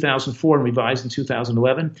written in 2004 and revised in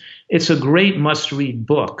 2011. It's a great must-read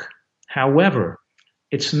book. However,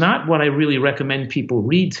 it's not what I really recommend people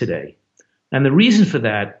read today. And the reason for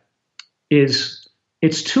that is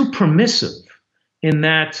it's too permissive, in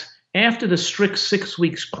that after the strict 6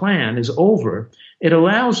 weeks plan is over, it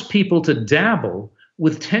allows people to dabble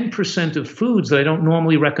with 10% of foods that I don't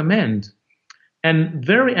normally recommend. And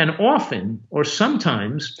often, or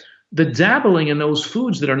sometimes, the dabbling in those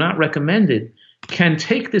foods that are not recommended can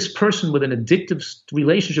take this person with an addictive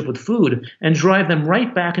relationship with food and drive them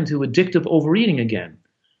right back into addictive overeating again.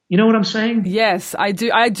 You know what I'm saying? Yes, I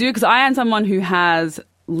do, because I am someone who has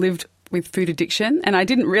lived with food addiction, and I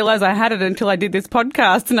didn't realize I had it until I did this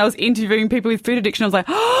podcast and I was interviewing people with food addiction. I was like,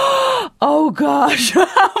 oh gosh,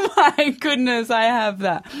 oh my goodness, I have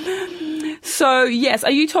that. So yes,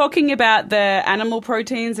 are you talking about the animal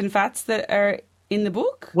proteins and fats that are in the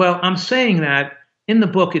book? Well, I'm saying that in the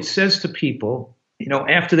book it says to people,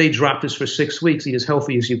 after they drop this for 6 weeks, eat as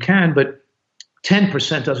healthy as you can, but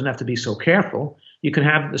 10% doesn't have to be so careful. You can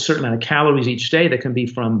have a certain amount of calories each day that can be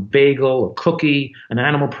from bagel, a cookie, an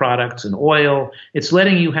animal product, an oil. It's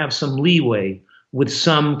letting you have some leeway with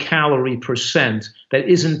some calorie percent that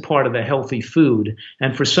isn't part of a healthy food.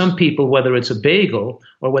 And for some people, whether it's a bagel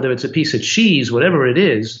or whether it's a piece of cheese, whatever it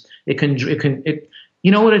is,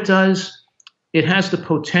 you know what it does? It has the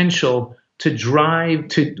potential to drive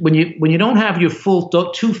to, when you don't have your full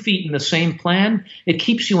 2 feet in the same plan, it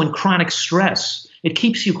keeps you in chronic stress. It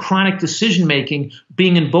keeps you chronic decision-making,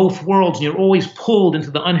 being in both worlds, and you're always pulled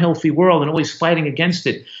into the unhealthy world and always fighting against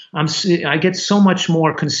it. I get so much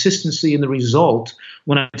more consistency in the result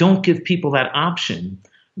when I don't give people that option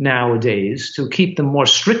nowadays to keep them more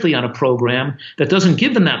strictly on a program that doesn't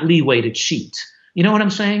give them that leeway to cheat. You know what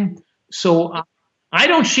I'm saying? So I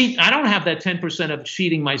don't cheat. I don't have that 10% of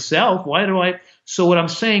cheating myself. Why do I? So what I'm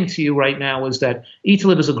saying to you right now is that Eat to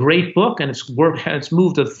Live is a great book, and it's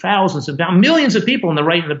moved to thousands and millions of people in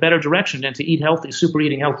the better direction and to eat healthy,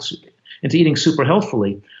 and to eating super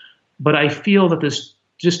healthfully. But I feel that there's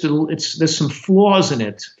some flaws in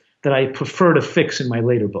it that I prefer to fix in my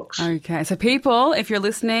later books. Okay, so people, if you're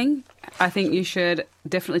listening, I think you should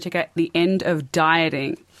definitely check out The End of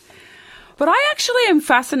Dieting. But I actually am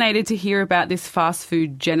fascinated to hear about this fast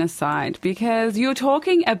food genocide, because you're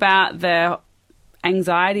talking about the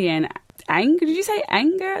anxiety and anger. Did you say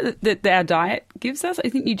anger that our diet gives us? I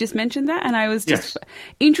think you just mentioned that. And I was just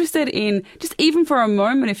interested in, just even for a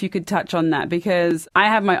moment, if you could touch on that, because I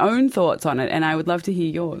have my own thoughts on it and I would love to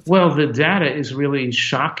hear yours. Well, the data is really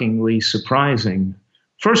shockingly surprising.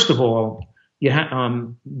 First of all,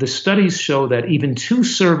 the studies show that even 2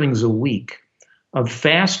 servings a week of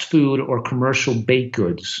fast food or commercial baked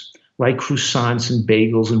goods like croissants and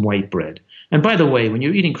bagels and white bread. And by the way, when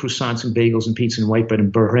you're eating croissants and bagels and pizza and white bread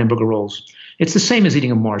and hamburger rolls, it's the same as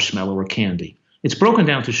eating a marshmallow or candy. It's broken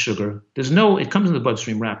down to sugar. It comes in the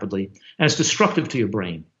bloodstream rapidly, and it's destructive to your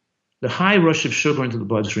brain. The high rush of sugar into the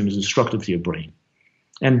bloodstream is destructive to your brain.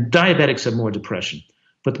 And diabetics have more depression.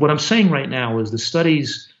 But what I'm saying right now is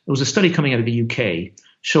it was a study coming out of the UK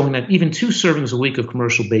showing that even 2 servings a week of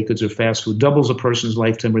commercial baked goods or fast food doubles a person's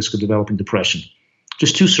lifetime risk of developing depression.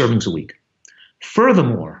 Just 2 servings a week.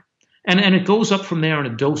 Furthermore, and it goes up from there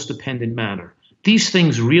in a dose-dependent manner, these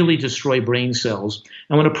things really destroy brain cells.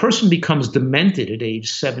 And when a person becomes demented at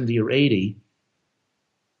age 70 or 80,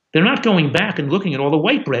 they're not going back and looking at all the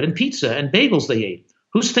white bread and pizza and bagels they ate.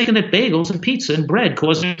 Who's thinking that bagels and pizza and bread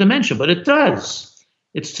cause dementia? But it does.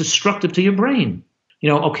 It's destructive to your brain.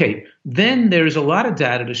 Then there's a lot of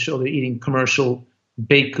data to show that eating commercial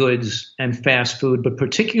baked goods and fast food, but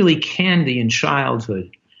particularly candy in childhood,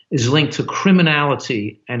 is linked to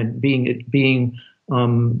criminality and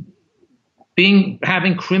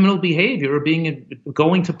having criminal behavior or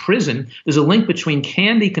going to prison. There's a link between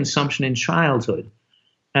candy consumption in childhood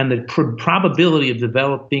and the probability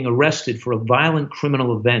of being arrested for a violent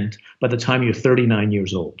criminal event by the time you're 39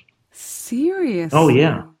 years old. Seriously? Oh,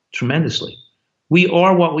 yeah, tremendously. We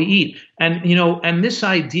are what we eat. And, and this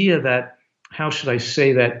idea that, how should I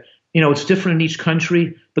say that, it's different in each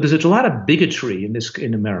country, but there's a lot of bigotry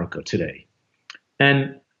in America today.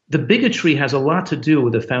 And the bigotry has a lot to do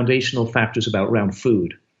with the foundational factors around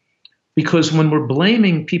food. Because when we're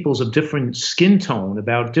blaming people's of different skin tone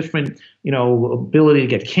about different, ability to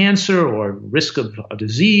get cancer or risk of a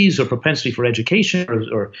disease or propensity for education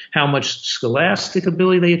or how much scholastic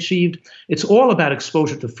ability they achieved, it's all about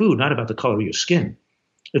exposure to food, not about the color of your skin.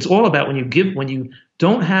 It's all about when you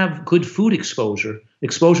don't have good food exposure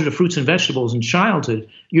to fruits and vegetables in childhood,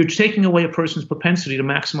 you're taking away a person's propensity to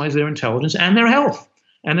maximize their intelligence and their health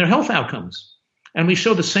outcomes. And we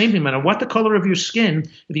show the same thing, no matter what the color of your skin,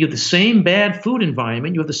 if you have the same bad food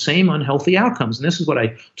environment, you have the same unhealthy outcomes. And this is what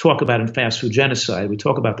I talk about in Fast Food Genocide. We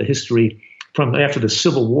talk about the history from after the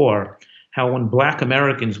Civil War, how when Black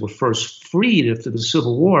Americans were first freed after the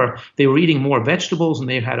Civil War, they were eating more vegetables and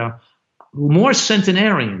they had more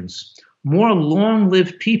centenarians, more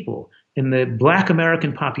long-lived people in the Black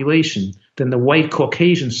American population than the white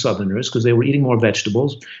Caucasian Southerners because they were eating more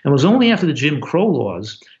vegetables. And it was only after the Jim Crow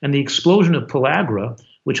laws and the explosion of pellagra,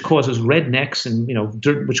 which causes rednecks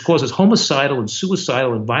and, which causes homicidal and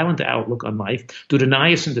suicidal and violent outlook on life due to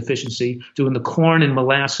niacin deficiency, due to the corn and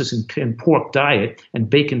molasses and pork diet and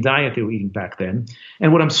bacon diet they were eating back then.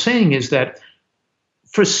 And what I'm saying is that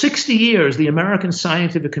for 60 years, the American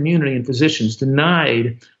scientific community and physicians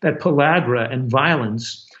denied that pellagra and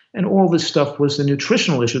violence and all this stuff was the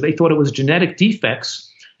nutritional issue. They thought it was genetic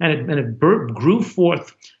defects, and it grew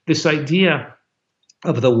forth this idea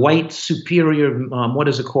of the white superior. What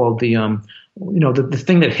is it called? The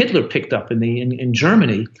thing that Hitler picked up in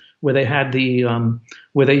Germany, where they had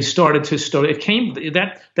where they started to start. It came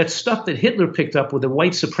that stuff that Hitler picked up with the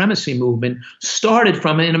white supremacy movement started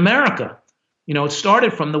from in America. It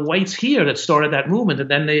started from the whites here that started that movement, and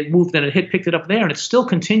then they moved, and picked it up there, and it still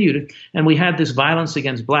continued. And we had this violence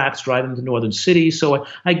against blacks driving to northern cities. So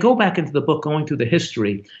I go back into the book, going through the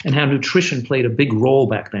history and how nutrition played a big role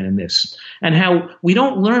back then in this, and how we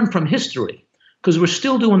don't learn from history because we're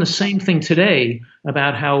still doing the same thing today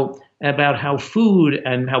about how food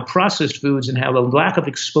and how processed foods and how the lack of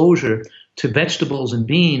exposure to vegetables and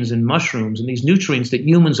beans and mushrooms and these nutrients that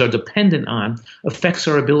humans are dependent on affects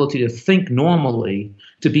our ability to think normally,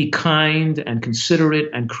 to be kind and considerate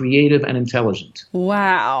and creative and intelligent.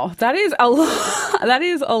 Wow, that is a lot. That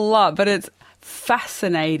is a lot, but it's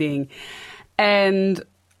fascinating. And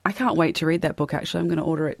I can't wait to read that book, actually. I'm going to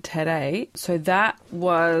order it today. So that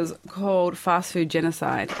was called Fast Food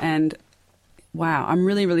Genocide. And wow, I'm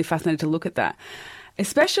really, really fascinated to look at that,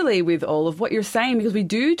 especially with all of what you're saying, because we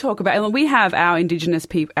do talk about, and we have our indigenous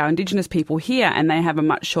people here, and they have a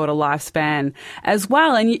much shorter lifespan as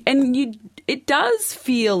well. And it does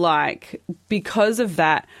feel like because of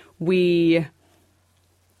that,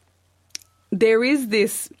 there is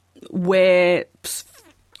this where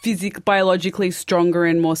biologically stronger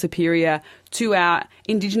and more superior to our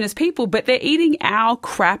indigenous people, but they're eating our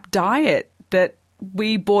crap diet that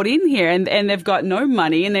we bought in here, and they've got no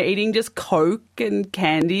money, and they're eating just Coke and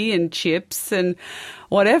candy and chips and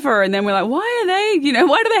whatever. And then we're like, why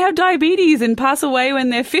do they have diabetes and pass away when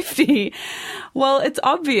they're 50? Well, it's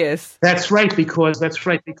obvious. That's right, because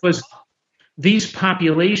these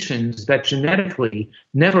populations that genetically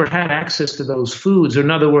never had access to those foods, or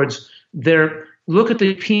in other words, look at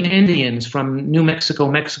the Pine Indians from New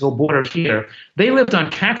Mexico border here. They lived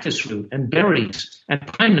on cactus root and berries and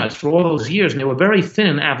pine nuts for all those years, and they were very thin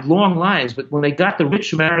and have long lives. But when they got the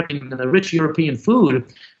rich American and the rich European food,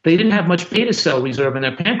 they didn't have much beta cell reserve in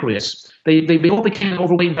their pancreas. They all became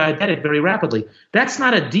overweight and diabetic very rapidly. That's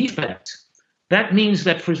not a defect. That means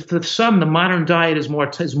that for some, the modern diet is more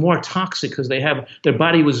toxic because their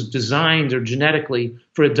body was designed or genetically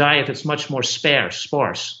for a diet that's much more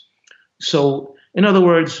sparse. So, in other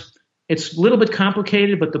words, it's a little bit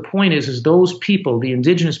complicated, but the point is those people, the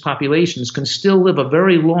indigenous populations, can still live a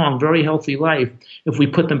very long, very healthy life if we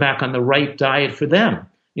put them back on the right diet for them.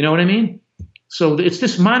 You know what I mean? So it's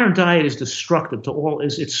this modern diet is destructive to all.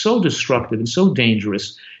 It's so destructive and so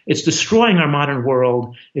dangerous. It's destroying our modern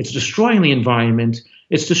world. It's destroying the environment.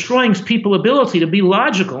 It's destroying people's ability to be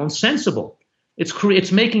logical and sensible.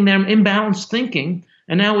 It's making them imbalanced thinking.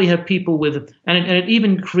 And now we have people it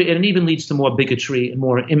even leads to more bigotry and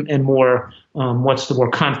more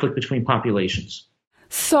conflict between populations.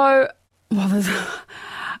 So,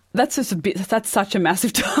 that's such a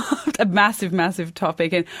massive massive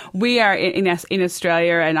topic, and we are in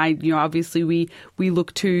Australia, and obviously we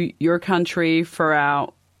look to your country for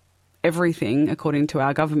our everything according to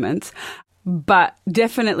our governments. But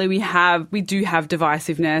definitely we do have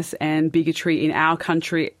divisiveness and bigotry in our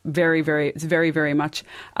country. It's very, very much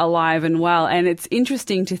alive and well. And it's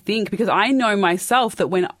interesting to think, because I know myself that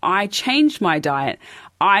when I changed my diet,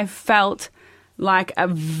 I felt like a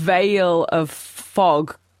veil of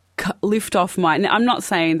fog lift off my... Now, I'm not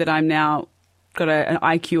saying that I'm now got an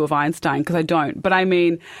IQ of Einstein, because I don't. But I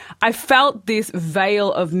mean, I felt this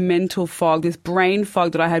veil of mental fog, this brain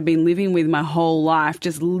fog that I had been living with my whole life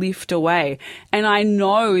just lift away. And I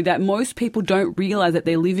know that most people don't realize that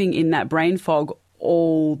they're living in that brain fog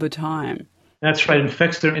all the time. That's right. It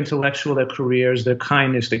affects their intellectual, their careers, their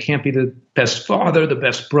kindness. They can't be the best father, the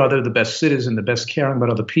best brother, the best citizen, the best caring about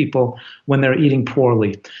other people when they're eating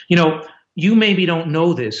poorly. You know, you maybe don't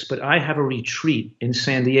know this, but I have a retreat in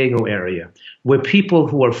San Diego area where people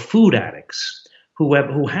who are food addicts, who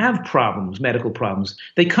have problems, medical problems,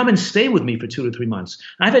 they come and stay with me for 2 to 3 months.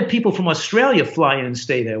 I've had people from Australia fly in and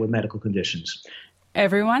stay there with medical conditions.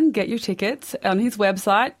 Everyone, get your tickets on his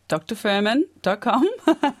website, drfurman.com.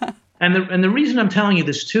 And the reason I'm telling you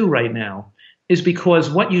this too right now is because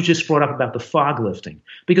what you just brought up about the fog lifting.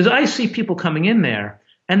 Because I see people coming in there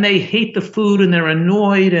and they hate the food and they're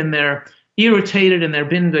annoyed and they're irritated and they're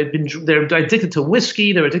addicted to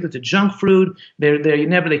whiskey, they're addicted to junk food,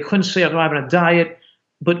 they couldn't say I'm on a diet.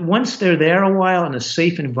 But once they're there a while in a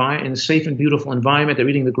safe and beautiful environment, they're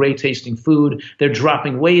eating the great tasting food, they're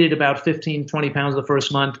dropping weight at about 15, 20 pounds the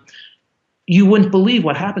first month, you wouldn't believe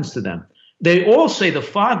what happens to them. They all say the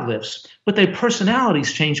fog lifts, but their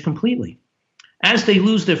personalities change completely as they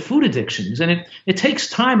lose their food addictions. And it takes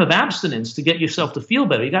time of abstinence to get yourself to feel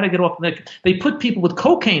better. You got to get off. They put people with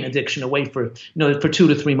cocaine addiction away for 2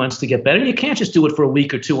 to 3 months to get better. You can't just do it for a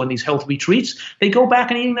week or two on these health retreats. They go back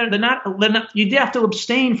and eating you have to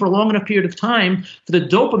abstain for a long enough period of time for the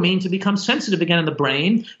dopamine to become sensitive again in the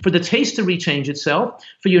brain, for the taste to rechange itself,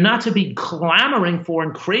 for you not to be clamoring for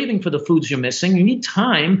and craving for the foods you're missing. You need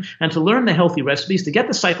time and to learn the healthy recipes, to get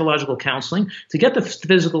the psychological counseling, to get the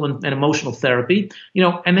physical and emotional therapy.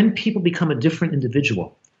 And then people become a different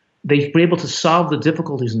individual. They're able to solve the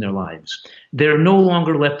difficulties in their lives. They're no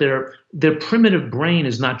longer their primitive brain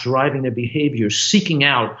is not driving their behavior, seeking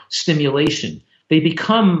out stimulation. They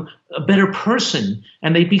become a better person,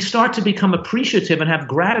 and they start to become appreciative and have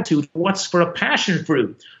gratitude for a passion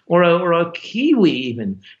fruit or a kiwi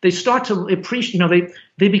even. They start to appreciate,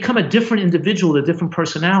 they become a different individual, with different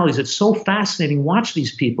personalities. It's so fascinating to watch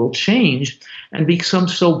these people change and become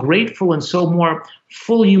so grateful and so more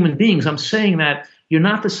full human beings. I'm saying that you're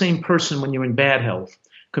not the same person when you're in bad health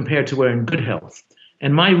compared to when you're in good health.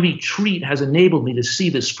 And my retreat has enabled me to see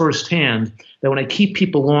this firsthand, that when I keep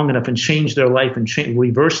people long enough and change their life and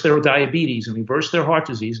reverse their diabetes and reverse their heart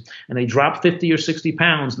disease, and they drop 50 or 60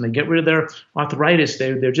 pounds and they get rid of their arthritis,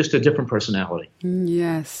 they're just a different personality.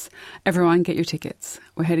 Yes. Everyone, get your tickets.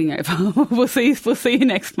 We're heading over. We'll see you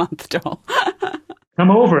next month, Joel. Come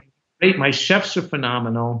over. Great. My chefs are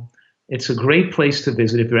phenomenal. It's a great place to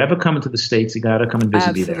visit. If you're ever coming to the States, you got to come and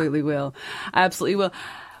visit me there. Absolutely will. Absolutely will.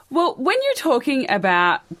 Well, when you're talking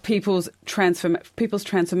about people's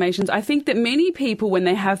transformations, I think that many people, when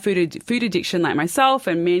they have food addiction, like myself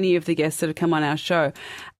and many of the guests that have come on our show,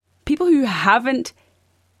 people who haven't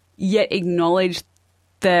yet acknowledged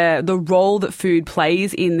the role that food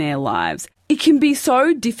plays in their lives, it can be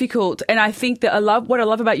so difficult. And I think that what I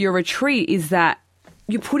love about your retreat is that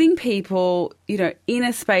you're putting people, in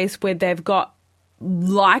a space where they've got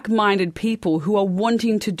like-minded people who are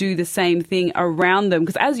wanting to do the same thing around them.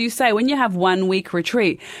 Because as you say, when you have 1 week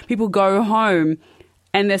retreat, people go home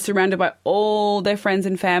and they're surrounded by all their friends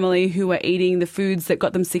and family who are eating the foods that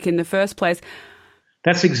got them sick in the first place.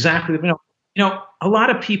 That's exactly, a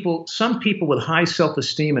lot of people, some people with high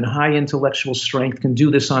self-esteem and high intellectual strength can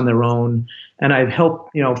do this on their own. And I've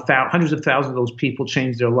helped, hundreds of thousands of those people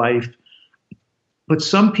change their life. But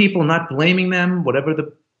some people, not blaming them,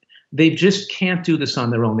 they just can't do this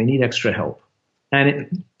on their own. They need extra help.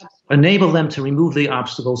 And enable them to remove the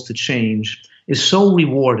obstacles to change is so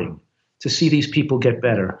rewarding to see these people get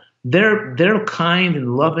better. They're kind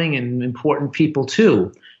and loving and important people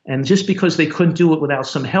too. And just because they couldn't do it without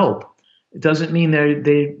some help, it doesn't mean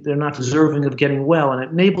they're not deserving of getting well. And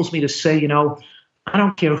it enables me to say, I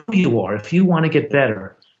don't care who you are. If you want to get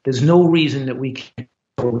better, there's no reason that we can't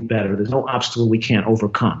get better. There's no obstacle we can't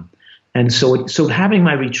overcome. And so having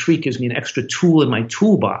my retreat gives me an extra tool in my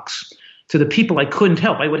toolbox to the people I couldn't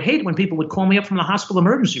help. I would hate when people would call me up from the hospital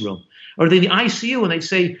emergency room or the ICU and they'd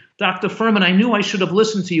say, Dr. Furman, I knew I should have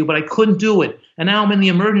listened to you, but I couldn't do it. And now I'm in the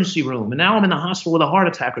emergency room and now I'm in the hospital with a heart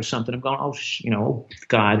attack or something. I'm going,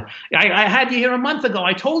 God, I had you here a month ago.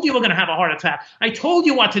 I told you we're going to have a heart attack. I told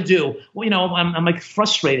you what to do. Well, I'm like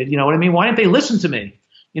frustrated. You know what I mean? Why didn't they listen to me?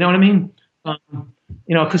 You know what I mean?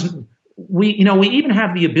 Because we even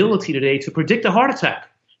have the ability today to predict a heart attack.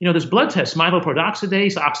 There's blood tests,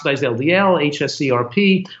 myeloperoxidase, oxidized LDL,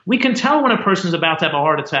 HSCRP. We can tell when a person's about to have a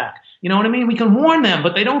heart attack. You know what I mean? We can warn them,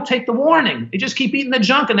 but they don't take the warning. They just keep eating the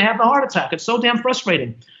junk and they have the heart attack. It's so damn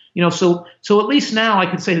frustrating. So at least now I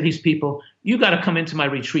can say to these people, you got to come into my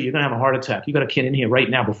retreat. You're going to have a heart attack. You got to get in here right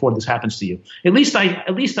now before this happens to you. At least I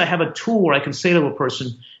have a tool where I can say to a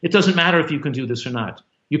person, it doesn't matter if you can do this or not.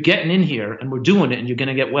 You're getting in here and we're doing it and you're going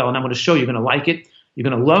to get well. And I'm going to show you, you're going to like it. You're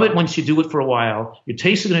going to love it once you do it for a while. Your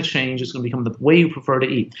taste is going to change. It's going to become the way you prefer to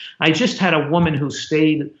eat. I just had a woman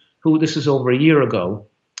this is over a year ago.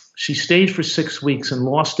 She stayed for 6 weeks and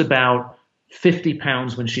lost about 50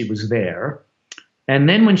 pounds when she was there. And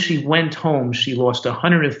then when she went home, she lost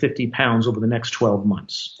 150 pounds over the next 12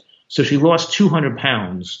 months. So she lost 200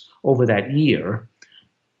 pounds over that year.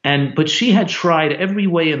 But she had tried every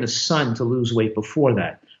way in the sun to lose weight before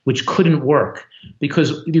that, which couldn't work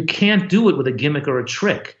because you can't do it with a gimmick or a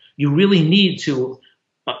trick. You really need to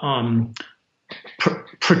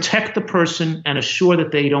protect the person and assure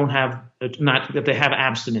that they don't have that they have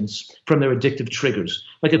abstinence from their addictive triggers.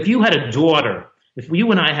 Like if you and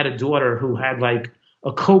I had a daughter who had like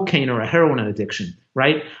a cocaine or a heroin addiction,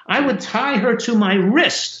 right? I would tie her to my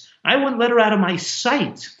wrist. I wouldn't let her out of my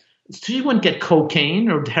sight. She wouldn't get cocaine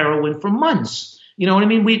or heroin for months. You know what I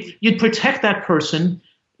mean? You'd protect that person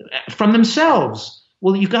from themselves.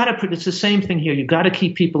 Well, it's the same thing here. You've got to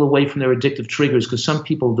keep people away from their addictive triggers because some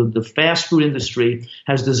people, the fast food industry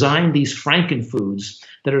has designed these frankenfoods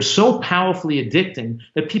that are so powerfully addicting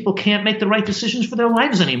that people can't make the right decisions for their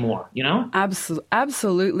lives anymore,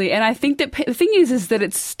 Absolutely. And I think that the thing is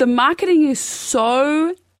that the marketing is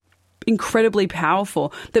so incredibly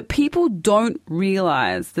powerful that people don't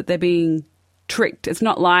realize that they're being tricked. It's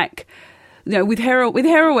not like, with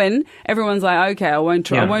heroin, everyone's like, okay, I won't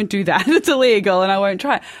try. Yeah. I won't do that. It's illegal and I won't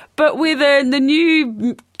try. But with the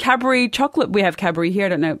new Cadbury chocolate, we have Cadbury here. I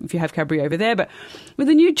don't know if you have Cadbury over there, but with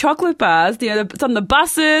the new chocolate bars, it's on the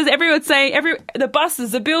buses. Everyone's saying, the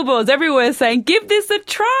buses, the billboards, everywhere saying, give this a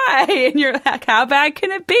try. And you're like, how bad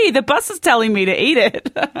can it be? The bus is telling me to eat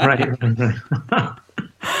it. Right.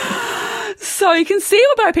 So you can see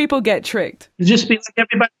why people get tricked. Just be like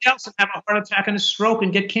everybody else and have a heart attack and a stroke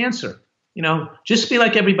and get cancer. Just be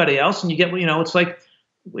like everybody else and you get, it's like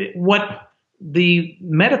what the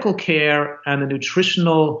medical care and the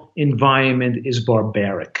nutritional environment is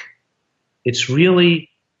barbaric. It's really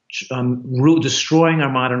destroying our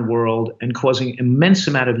modern world and causing immense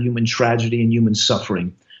amount of human tragedy and human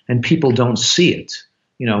suffering. And people don't see it,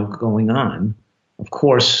 going on. Of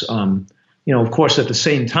course, at the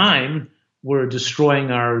same time, we're destroying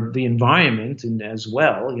the environment and as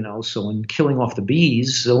well, and killing off the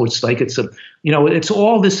bees. So it's like it's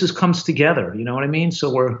all this comes together. You know what I mean?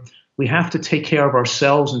 So we have to take care of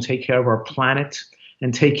ourselves and take care of our planet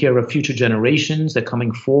and take care of future generations that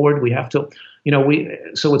coming forward. We have to,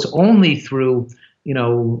 so it's only through,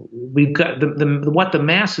 we've got what the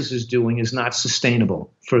masses is doing is not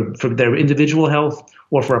sustainable for their individual health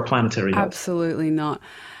or for our planetary health. Absolutely not.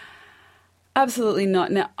 Absolutely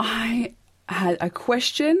not. Now, I had a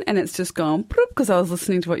question and it's just gone because I was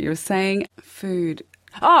listening to what you were saying. Food.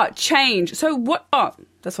 Change. So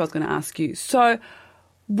that's what I was going to ask you. So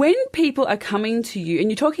when people are coming to you and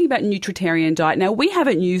you're talking about Nutritarian diet, now we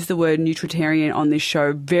haven't used the word Nutritarian on this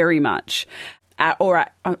show very much.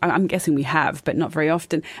 I'm guessing we have, but not very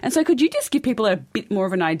often. And so could you just give people a bit more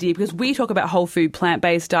of an idea? Because we talk about whole food,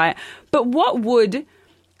 plant-based diet, but what would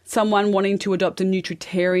someone wanting to adopt a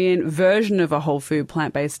Nutritarian version of a whole food,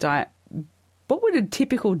 plant-based diet, what would a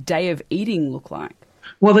typical day of eating look like?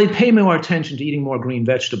 Well, they pay more attention to eating more green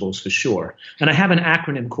vegetables for sure. And I have an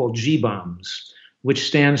acronym called GBOMBS, which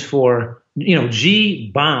stands for,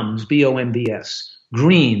 G-BOMBS, B-O-M-B-S,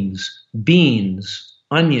 greens, beans,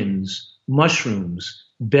 onions, mushrooms,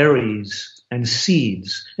 berries, and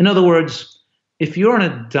seeds. In other words, if you're on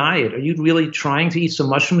a diet, are you really trying to eat some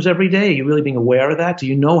mushrooms every day? Are you really being aware of that? Do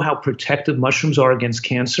you know how protective mushrooms are against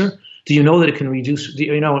cancer? Do you know that it can reduce? Do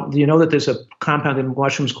you know that there's a compound in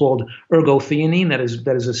mushrooms called ergothioneine that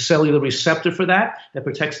is a cellular receptor for that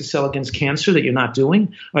protects the cell against cancer that you're not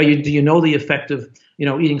doing? Do you know the effect of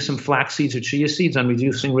eating some flax seeds or chia seeds on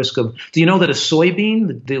reducing risk of. Do you know that a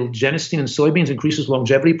soybean, the genistein in soybeans, increases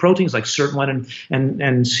longevity proteins like SIRT1 and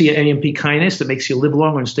AMP kinase that makes you live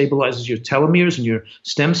longer and stabilizes your telomeres and your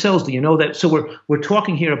stem cells? Do you know that? So we're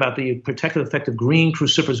talking here about the protective effect of green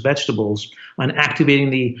cruciferous vegetables on activating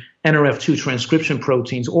the NRF2 transcription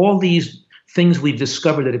proteins. All these things we've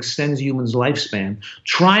discovered that extends humans' lifespan,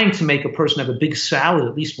 trying to make a person have a big salad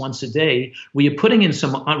at least once a day where you're putting in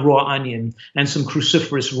some raw onion and some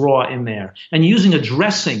cruciferous raw in there and using a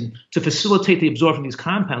dressing to facilitate the absorption of these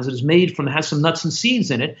compounds that is made from, has some nuts and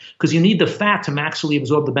seeds in it because you need the fat to maximally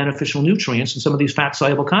absorb the beneficial nutrients and some of these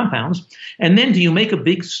fat-soluble compounds. And then do you make a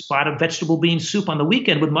big spot of vegetable bean soup on the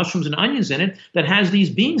weekend with mushrooms and onions in it that has these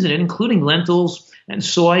beans in it, including lentils and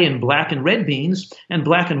soy and black and red beans. And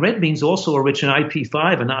black and red beans also are rich in IP5,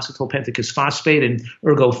 inositol phosphate, and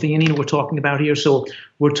ergothioneine we're talking about here. So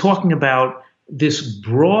we're talking about this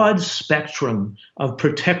broad spectrum of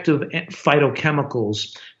protective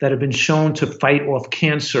phytochemicals that have been shown to fight off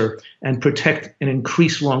cancer and protect and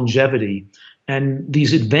increase longevity. And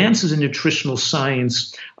these advances in nutritional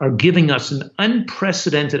science are giving us an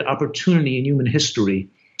unprecedented opportunity in human history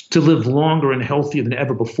to live longer and healthier than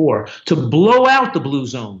ever before, to blow out the blue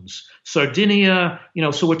zones. Sardinia,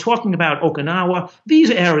 so we're talking about Okinawa.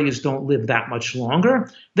 These areas don't live that much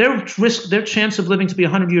longer. Their chance of living to be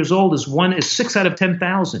 100 years old is 6 out of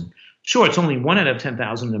 10,000. Sure, it's only 1 out of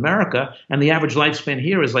 10,000 in America, and the average lifespan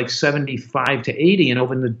here is like 75 to 80, and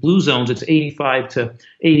over in the blue zones, it's 85 to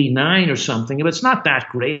 89 or something, but it's not that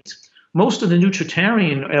great. Most of the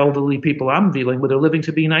Nutritarian elderly people I'm dealing with are living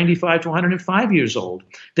to be 95 to 105 years old.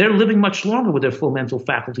 They're living much longer with their full mental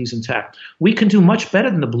faculties intact. We can do much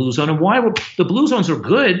better than the blue zone. And the blue zones are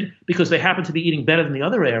good because they happen to be eating better than the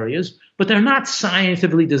other areas, but they're not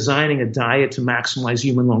scientifically designing a diet to maximize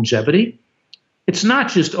human longevity. It's not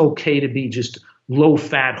just okay to be just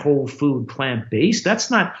low-fat, whole food, plant-based.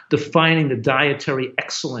 That's not defining the dietary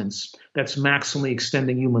excellence that's maximally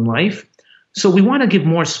extending human life. So we want to give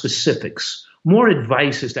more specifics, more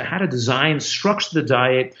advice as to how to design, structure the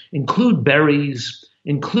diet, include berries,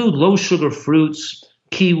 include low-sugar fruits,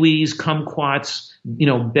 kiwis, kumquats,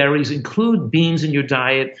 berries, include beans in your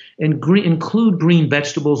diet, and include green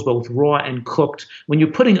vegetables, both raw and cooked. When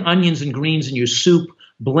you're putting onions and greens in your soup,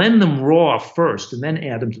 blend them raw first and then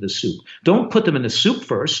add them to the soup. Don't put them in the soup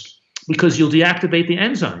first because you'll deactivate the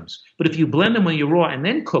enzymes. But if you blend them when you're raw and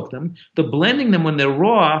then cook them, the blending them when they're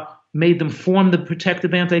raw made them form the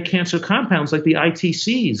protective anti-cancer compounds like the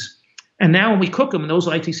ITCs. And now when we cook them, those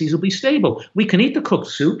ITCs will be stable. We can eat the cooked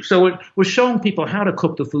soup. So we're showing people how to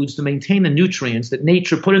cook the foods to maintain the nutrients that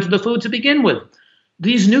nature put into the food to begin with.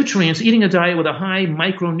 These nutrients, eating a diet with a high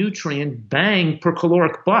micronutrient bang per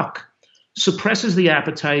caloric buck, suppresses the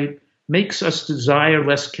appetite, makes us desire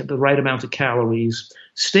the right amount of calories,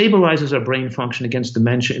 stabilizes our brain function against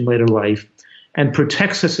dementia in later life, and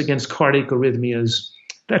protects us against cardiac arrhythmias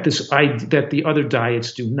that the other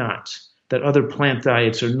diets do not, that other plant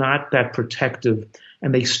diets are not that protective,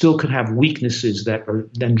 and they still could have weaknesses that are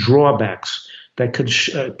then drawbacks that could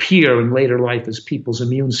appear in later life as people's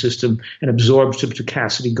immune system and absorptive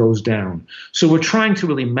capacity goes down. So we're trying to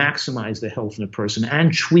really maximize the health in a person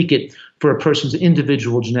and tweak it for a person's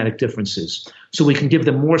individual genetic differences so we can give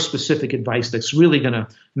them more specific advice that's really going to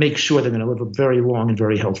make sure they're going to live very long and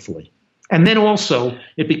very healthfully. And then also,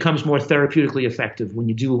 it becomes more therapeutically effective when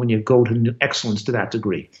you go to excellence to that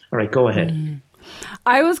degree. All right, go ahead.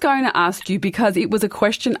 I was going to ask you because it was a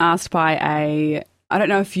question asked by I don't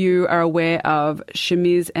know if you are aware of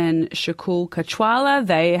Shamiz and Shakul Kachwala.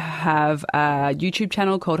 They have a YouTube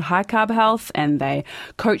channel called High Carb Health, and they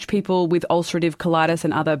coach people with ulcerative colitis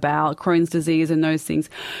and other bowel, Crohn's disease and those things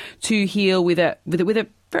to heal with a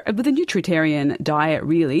Nutritarian diet,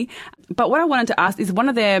 really. But what I wanted to ask is one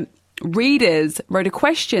of their readers wrote a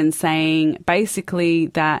question saying basically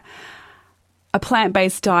that a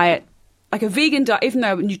plant-based diet, like a vegan diet, even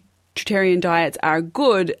though Nutritarian diets are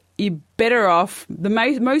good, you're better off,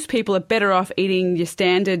 most people are better off eating your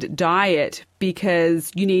standard diet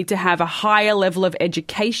because you need to have a higher level of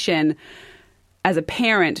education as a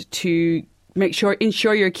parent to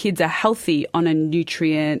ensure your kids are healthy on a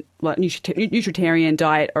Nutritarian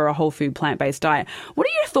diet or a whole food plant-based diet. What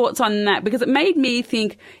are your thoughts on that? Because it made me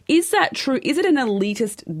think, is that true? Is it an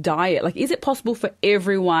elitist diet? Like, is it possible for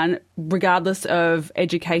everyone, regardless of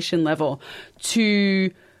education level,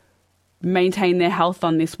 to maintain their health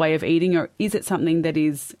on this way of eating, or is it something that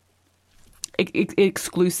is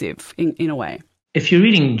exclusive in a way? If you're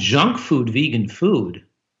eating junk food, vegan food,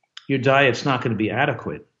 your diet's not going to be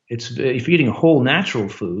adequate. If you're eating whole natural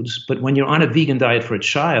foods, but when you're on a vegan diet for a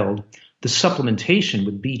child, the supplementation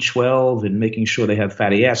with B12 and making sure they have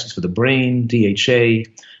fatty acids for the brain, DHA,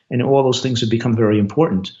 and all those things have become very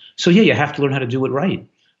important. So yeah, you have to learn how to do it right.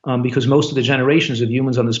 Because most of the generations of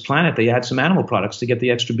humans on this planet, they had some animal products to get the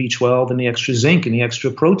extra B12 and the extra zinc and the extra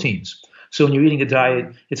proteins. So when you're eating a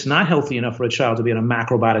diet, it's not healthy enough for a child to be on a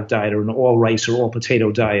macrobiotic diet or an all rice or all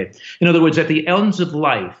potato diet. In other words, at the ends of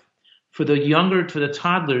life, for the younger, for the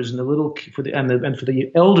toddlers and for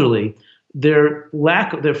the elderly,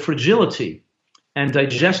 their fragility and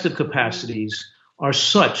digestive capacities are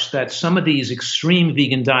such that some of these extreme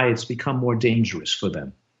vegan diets become more dangerous for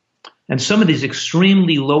them. And some of these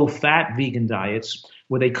extremely low-fat vegan diets,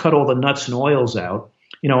 where they cut all the nuts and oils out,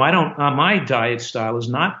 my diet style is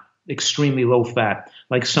not extremely low-fat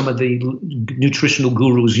like some of the nutritional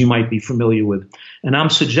gurus you might be familiar with. And I'm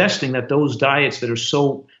suggesting that those diets that are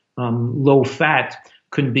so low-fat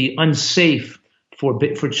can be unsafe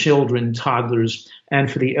for children, toddlers,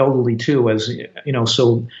 and for the elderly too.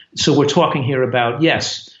 So we're talking here about,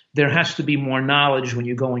 yes, there has to be more knowledge when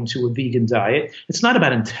you're going to a vegan diet. It's not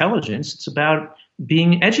about intelligence. It's about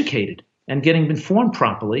being educated and getting informed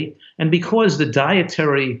properly. And because the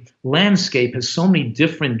dietary landscape has so many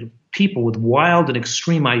different people with wild and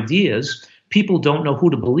extreme ideas, people don't know who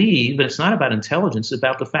to believe. And it's not about intelligence. It's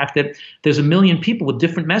about the fact that there's a million people with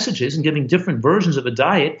different messages and giving different versions of a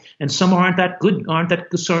diet. And some aren't that good,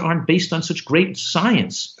 aren't based on such great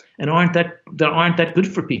science and aren't that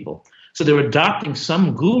good for people. So they're adopting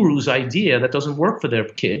some guru's idea that doesn't work for their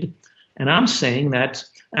kid. And I'm saying that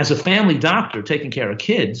as a family doctor taking care of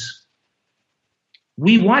kids,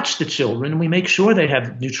 we watch the children and we make sure they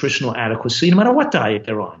have nutritional adequacy no matter what diet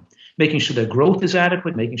they're on, making sure their growth is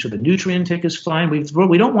adequate, making sure the nutrient intake is fine.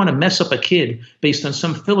 We don't want to mess up a kid based on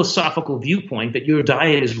some philosophical viewpoint that your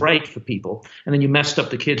diet is right for people, and then you messed up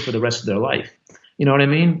the kid for the rest of their life. You know what I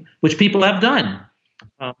mean? Which people have done.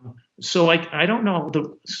 So I don't know.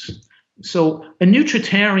 So a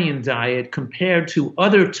Nutritarian diet compared to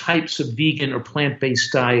other types of vegan or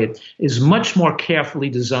plant-based diet is much more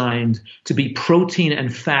carefully designed to be protein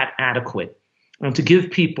and fat adequate, and to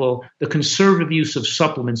give people the conservative use of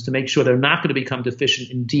supplements to make sure they're not going to become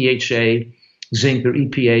deficient in DHA, zinc, or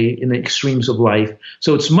EPA in the extremes of life.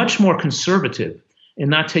 So it's much more conservative in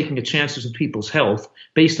not taking a chances of people's health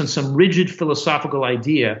based on some rigid philosophical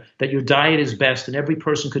idea that your diet is best and every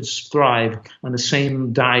person could thrive on the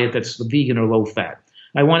same diet that's vegan or low fat.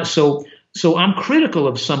 So I'm critical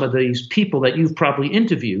of some of these people that you've probably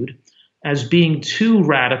interviewed as being too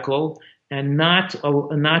radical and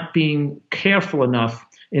not being careful enough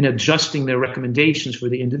in adjusting their recommendations for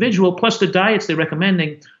the individual. Plus, the diets they're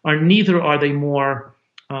recommending are more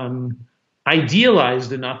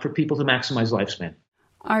idealized enough for people to maximize lifespan.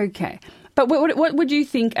 Okay. But what would you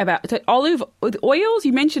think about olive oils?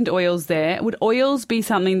 You mentioned oils there. Would oils be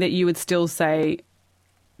something that you would still say,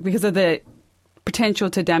 because of the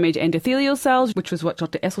potential to damage endothelial cells, which was what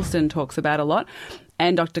Dr. Esselstyn talks about a lot,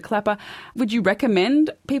 and Dr. Clapper, would you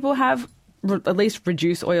recommend people have at least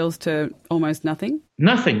reduce oils to almost nothing?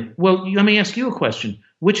 Nothing. Well, let me ask you a question.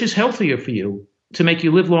 Which is healthier for you to make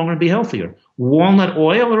you live longer and be healthier? Walnut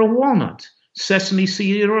oil or a walnut? Sesame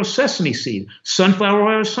seed or a sesame seed? Sunflower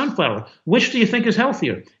oil or sunflower? Which do you think is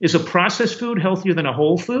healthier? Is a processed food healthier than a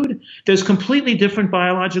whole food? There's completely different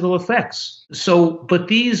biological effects. But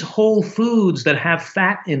these whole foods that have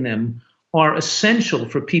fat in them are essential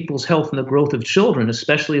for people's health and the growth of children,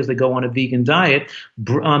 especially as they go on a vegan diet.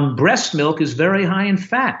 Breast milk is very high in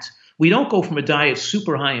fat. We don't go from a diet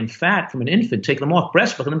super high in fat from an infant, take them off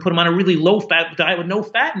breast milk, and then put them on a really low-fat diet with no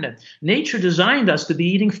fat in it. Nature designed us to be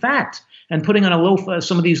eating fat, and putting on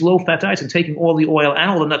some of these low-fat diets and taking all the oil and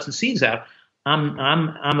all the nuts and seeds out.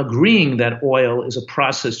 I'm agreeing that oil is a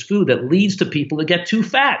processed food that leads to people to get too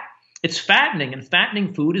fat. It's fattening, and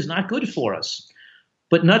fattening food is not good for us.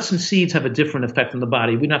 But nuts and seeds have a different effect on the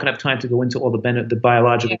body. We're not going to have time to go into all the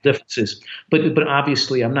biological differences. But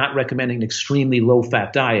obviously, I'm not recommending an extremely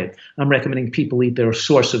low-fat diet. I'm recommending people eat their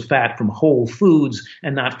source of fat from whole foods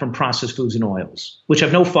and not from processed foods and oils, which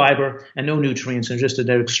have no fiber and no nutrients, and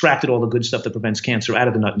they're extracted all the good stuff that prevents cancer out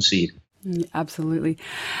of the nut and seed. Absolutely.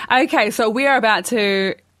 Okay, so we are about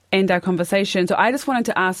to end our conversation. So I just wanted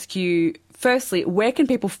to ask you, firstly, where can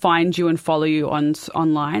people find you and follow you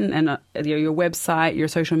online, and your website, your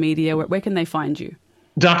social media? Where can they find you?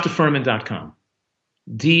 drfuhrman.com.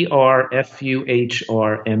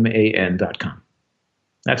 drfuhrman.com.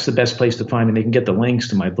 That's the best place to find me. They can get the links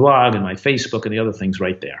to my blog and my Facebook and the other things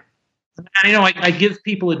right there. And, I give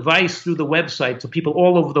people advice through the website so people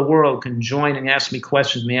all over the world can join and ask me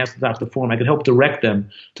questions and ask Dr. Fuhrman. I can help direct them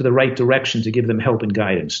to the right direction to give them help and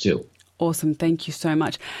guidance too. Awesome. Thank you so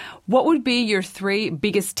much. What would be your 3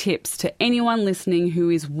 biggest tips to anyone listening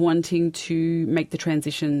who is wanting to make the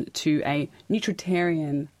transition to a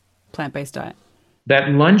Nutritarian plant-based diet?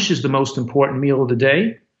 That lunch is the most important meal of the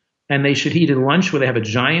day, and they should eat a lunch where they have a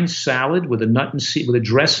giant salad with a nut and seed, with a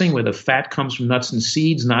dressing where the fat comes from nuts and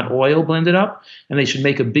seeds, not oil blended up. And they should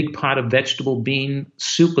make a big pot of vegetable bean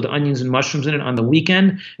soup with onions and mushrooms in it on the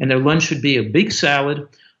weekend. And their lunch should be a big salad,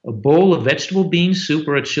 a bowl of vegetable bean soup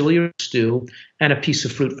or a chili or stew, and a piece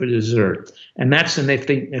of fruit for dessert. And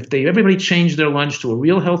if everybody changed their lunch to a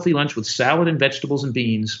real healthy lunch with salad and vegetables and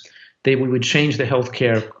beans, we would change the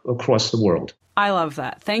healthcare across the world. I love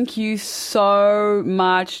that. Thank you so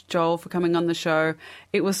much, Joel, for coming on the show.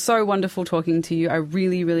 It was so wonderful talking to you. I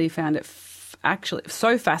really, really found it actually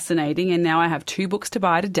so fascinating. And now I have 2 books to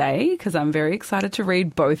buy today because I'm very excited to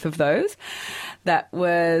read both of those. That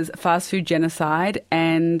was Fast Food Genocide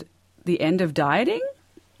and The End of Dieting.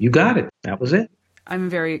 You got it. That was it. I'm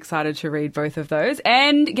very excited to read both of those.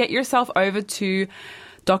 And get yourself over to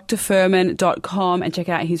drfurman.com and check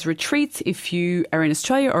out his retreats if you are in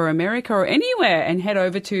Australia or America or anywhere, and head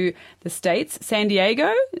over to the States, San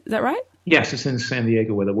Diego. Is that right? Yes, it's in San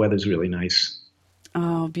Diego where the weather's really nice.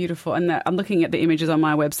 Oh, beautiful. And I'm looking at the images on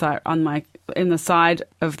my website in the side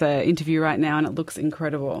of the interview right now, and it looks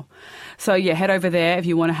incredible. So yeah, head over there if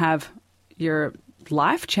you want to have your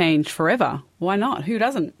life changed forever. Why not? Who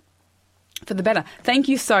doesn't? For the better. Thank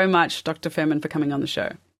you so much, Dr. Fuhrman, for coming on the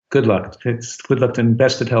show. Good luck. Good luck and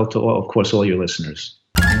best of health to all your listeners.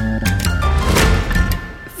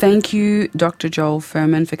 Thank you, Dr. Joel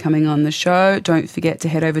Fuhrman, for coming on the show. Don't forget to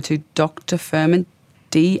head over to Dr. Fuhrman,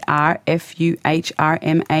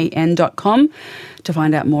 drfuhrman.com to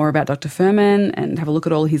find out more about Dr. Fuhrman and have a look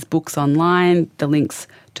at all his books online. The links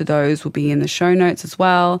to those will be in the show notes as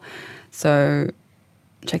well. So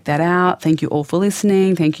check that out. Thank you all for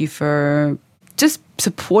listening. Thank you for just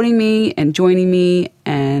supporting me and joining me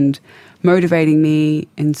and motivating me,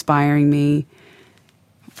 inspiring me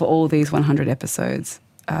for all these 100 episodes.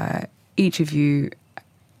 Each of you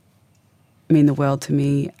mean the world to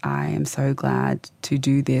me. I am so glad to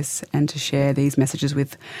do this and to share these messages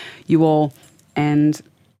with you all and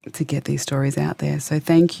to get these stories out there. So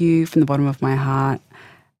thank you from the bottom of my heart.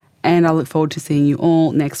 And I look forward to seeing you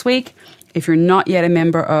all next week. If you're not yet a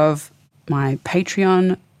member of my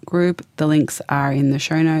Patreon group, the links are in the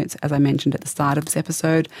show notes. As I mentioned at the start of this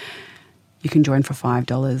episode, you can join for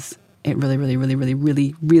 $5. It really, really, really, really,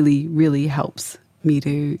 really, really, really helps me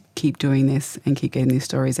to keep doing this and keep getting these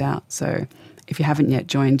stories out. So if you haven't yet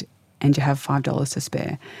joined and you have $5 to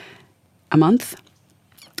spare a month,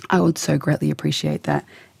 I would so greatly appreciate that.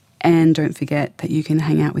 And don't forget that you can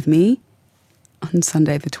hang out with me on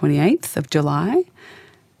Sunday the 28th of July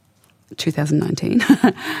 2019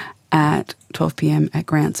 at 12 p.m. at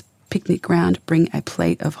Grant's Picnic Ground. Bring a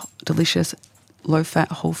plate of delicious,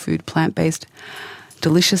 low-fat, whole-food, plant-based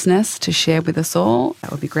deliciousness to share with us all. That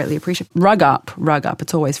would be greatly appreciated. Rug up.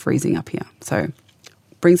 It's always freezing up here. So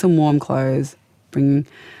bring some warm clothes, bring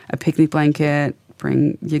a picnic blanket,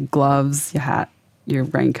 bring your gloves, your hat, your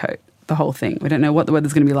raincoat, the whole thing. We don't know what the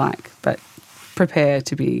weather's going to be like, but prepare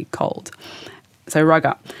to be cold. So rug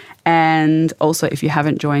up. And also, if you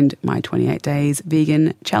haven't joined my 28 Days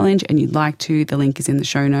Vegan Challenge and you'd like to, the link is in the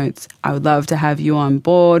show notes. I would love to have you on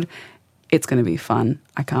board. It's going to be fun.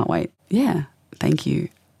 I can't wait. Yeah, thank you.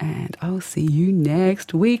 And I'll see you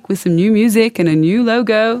next week with some new music and a new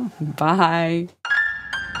logo. Bye.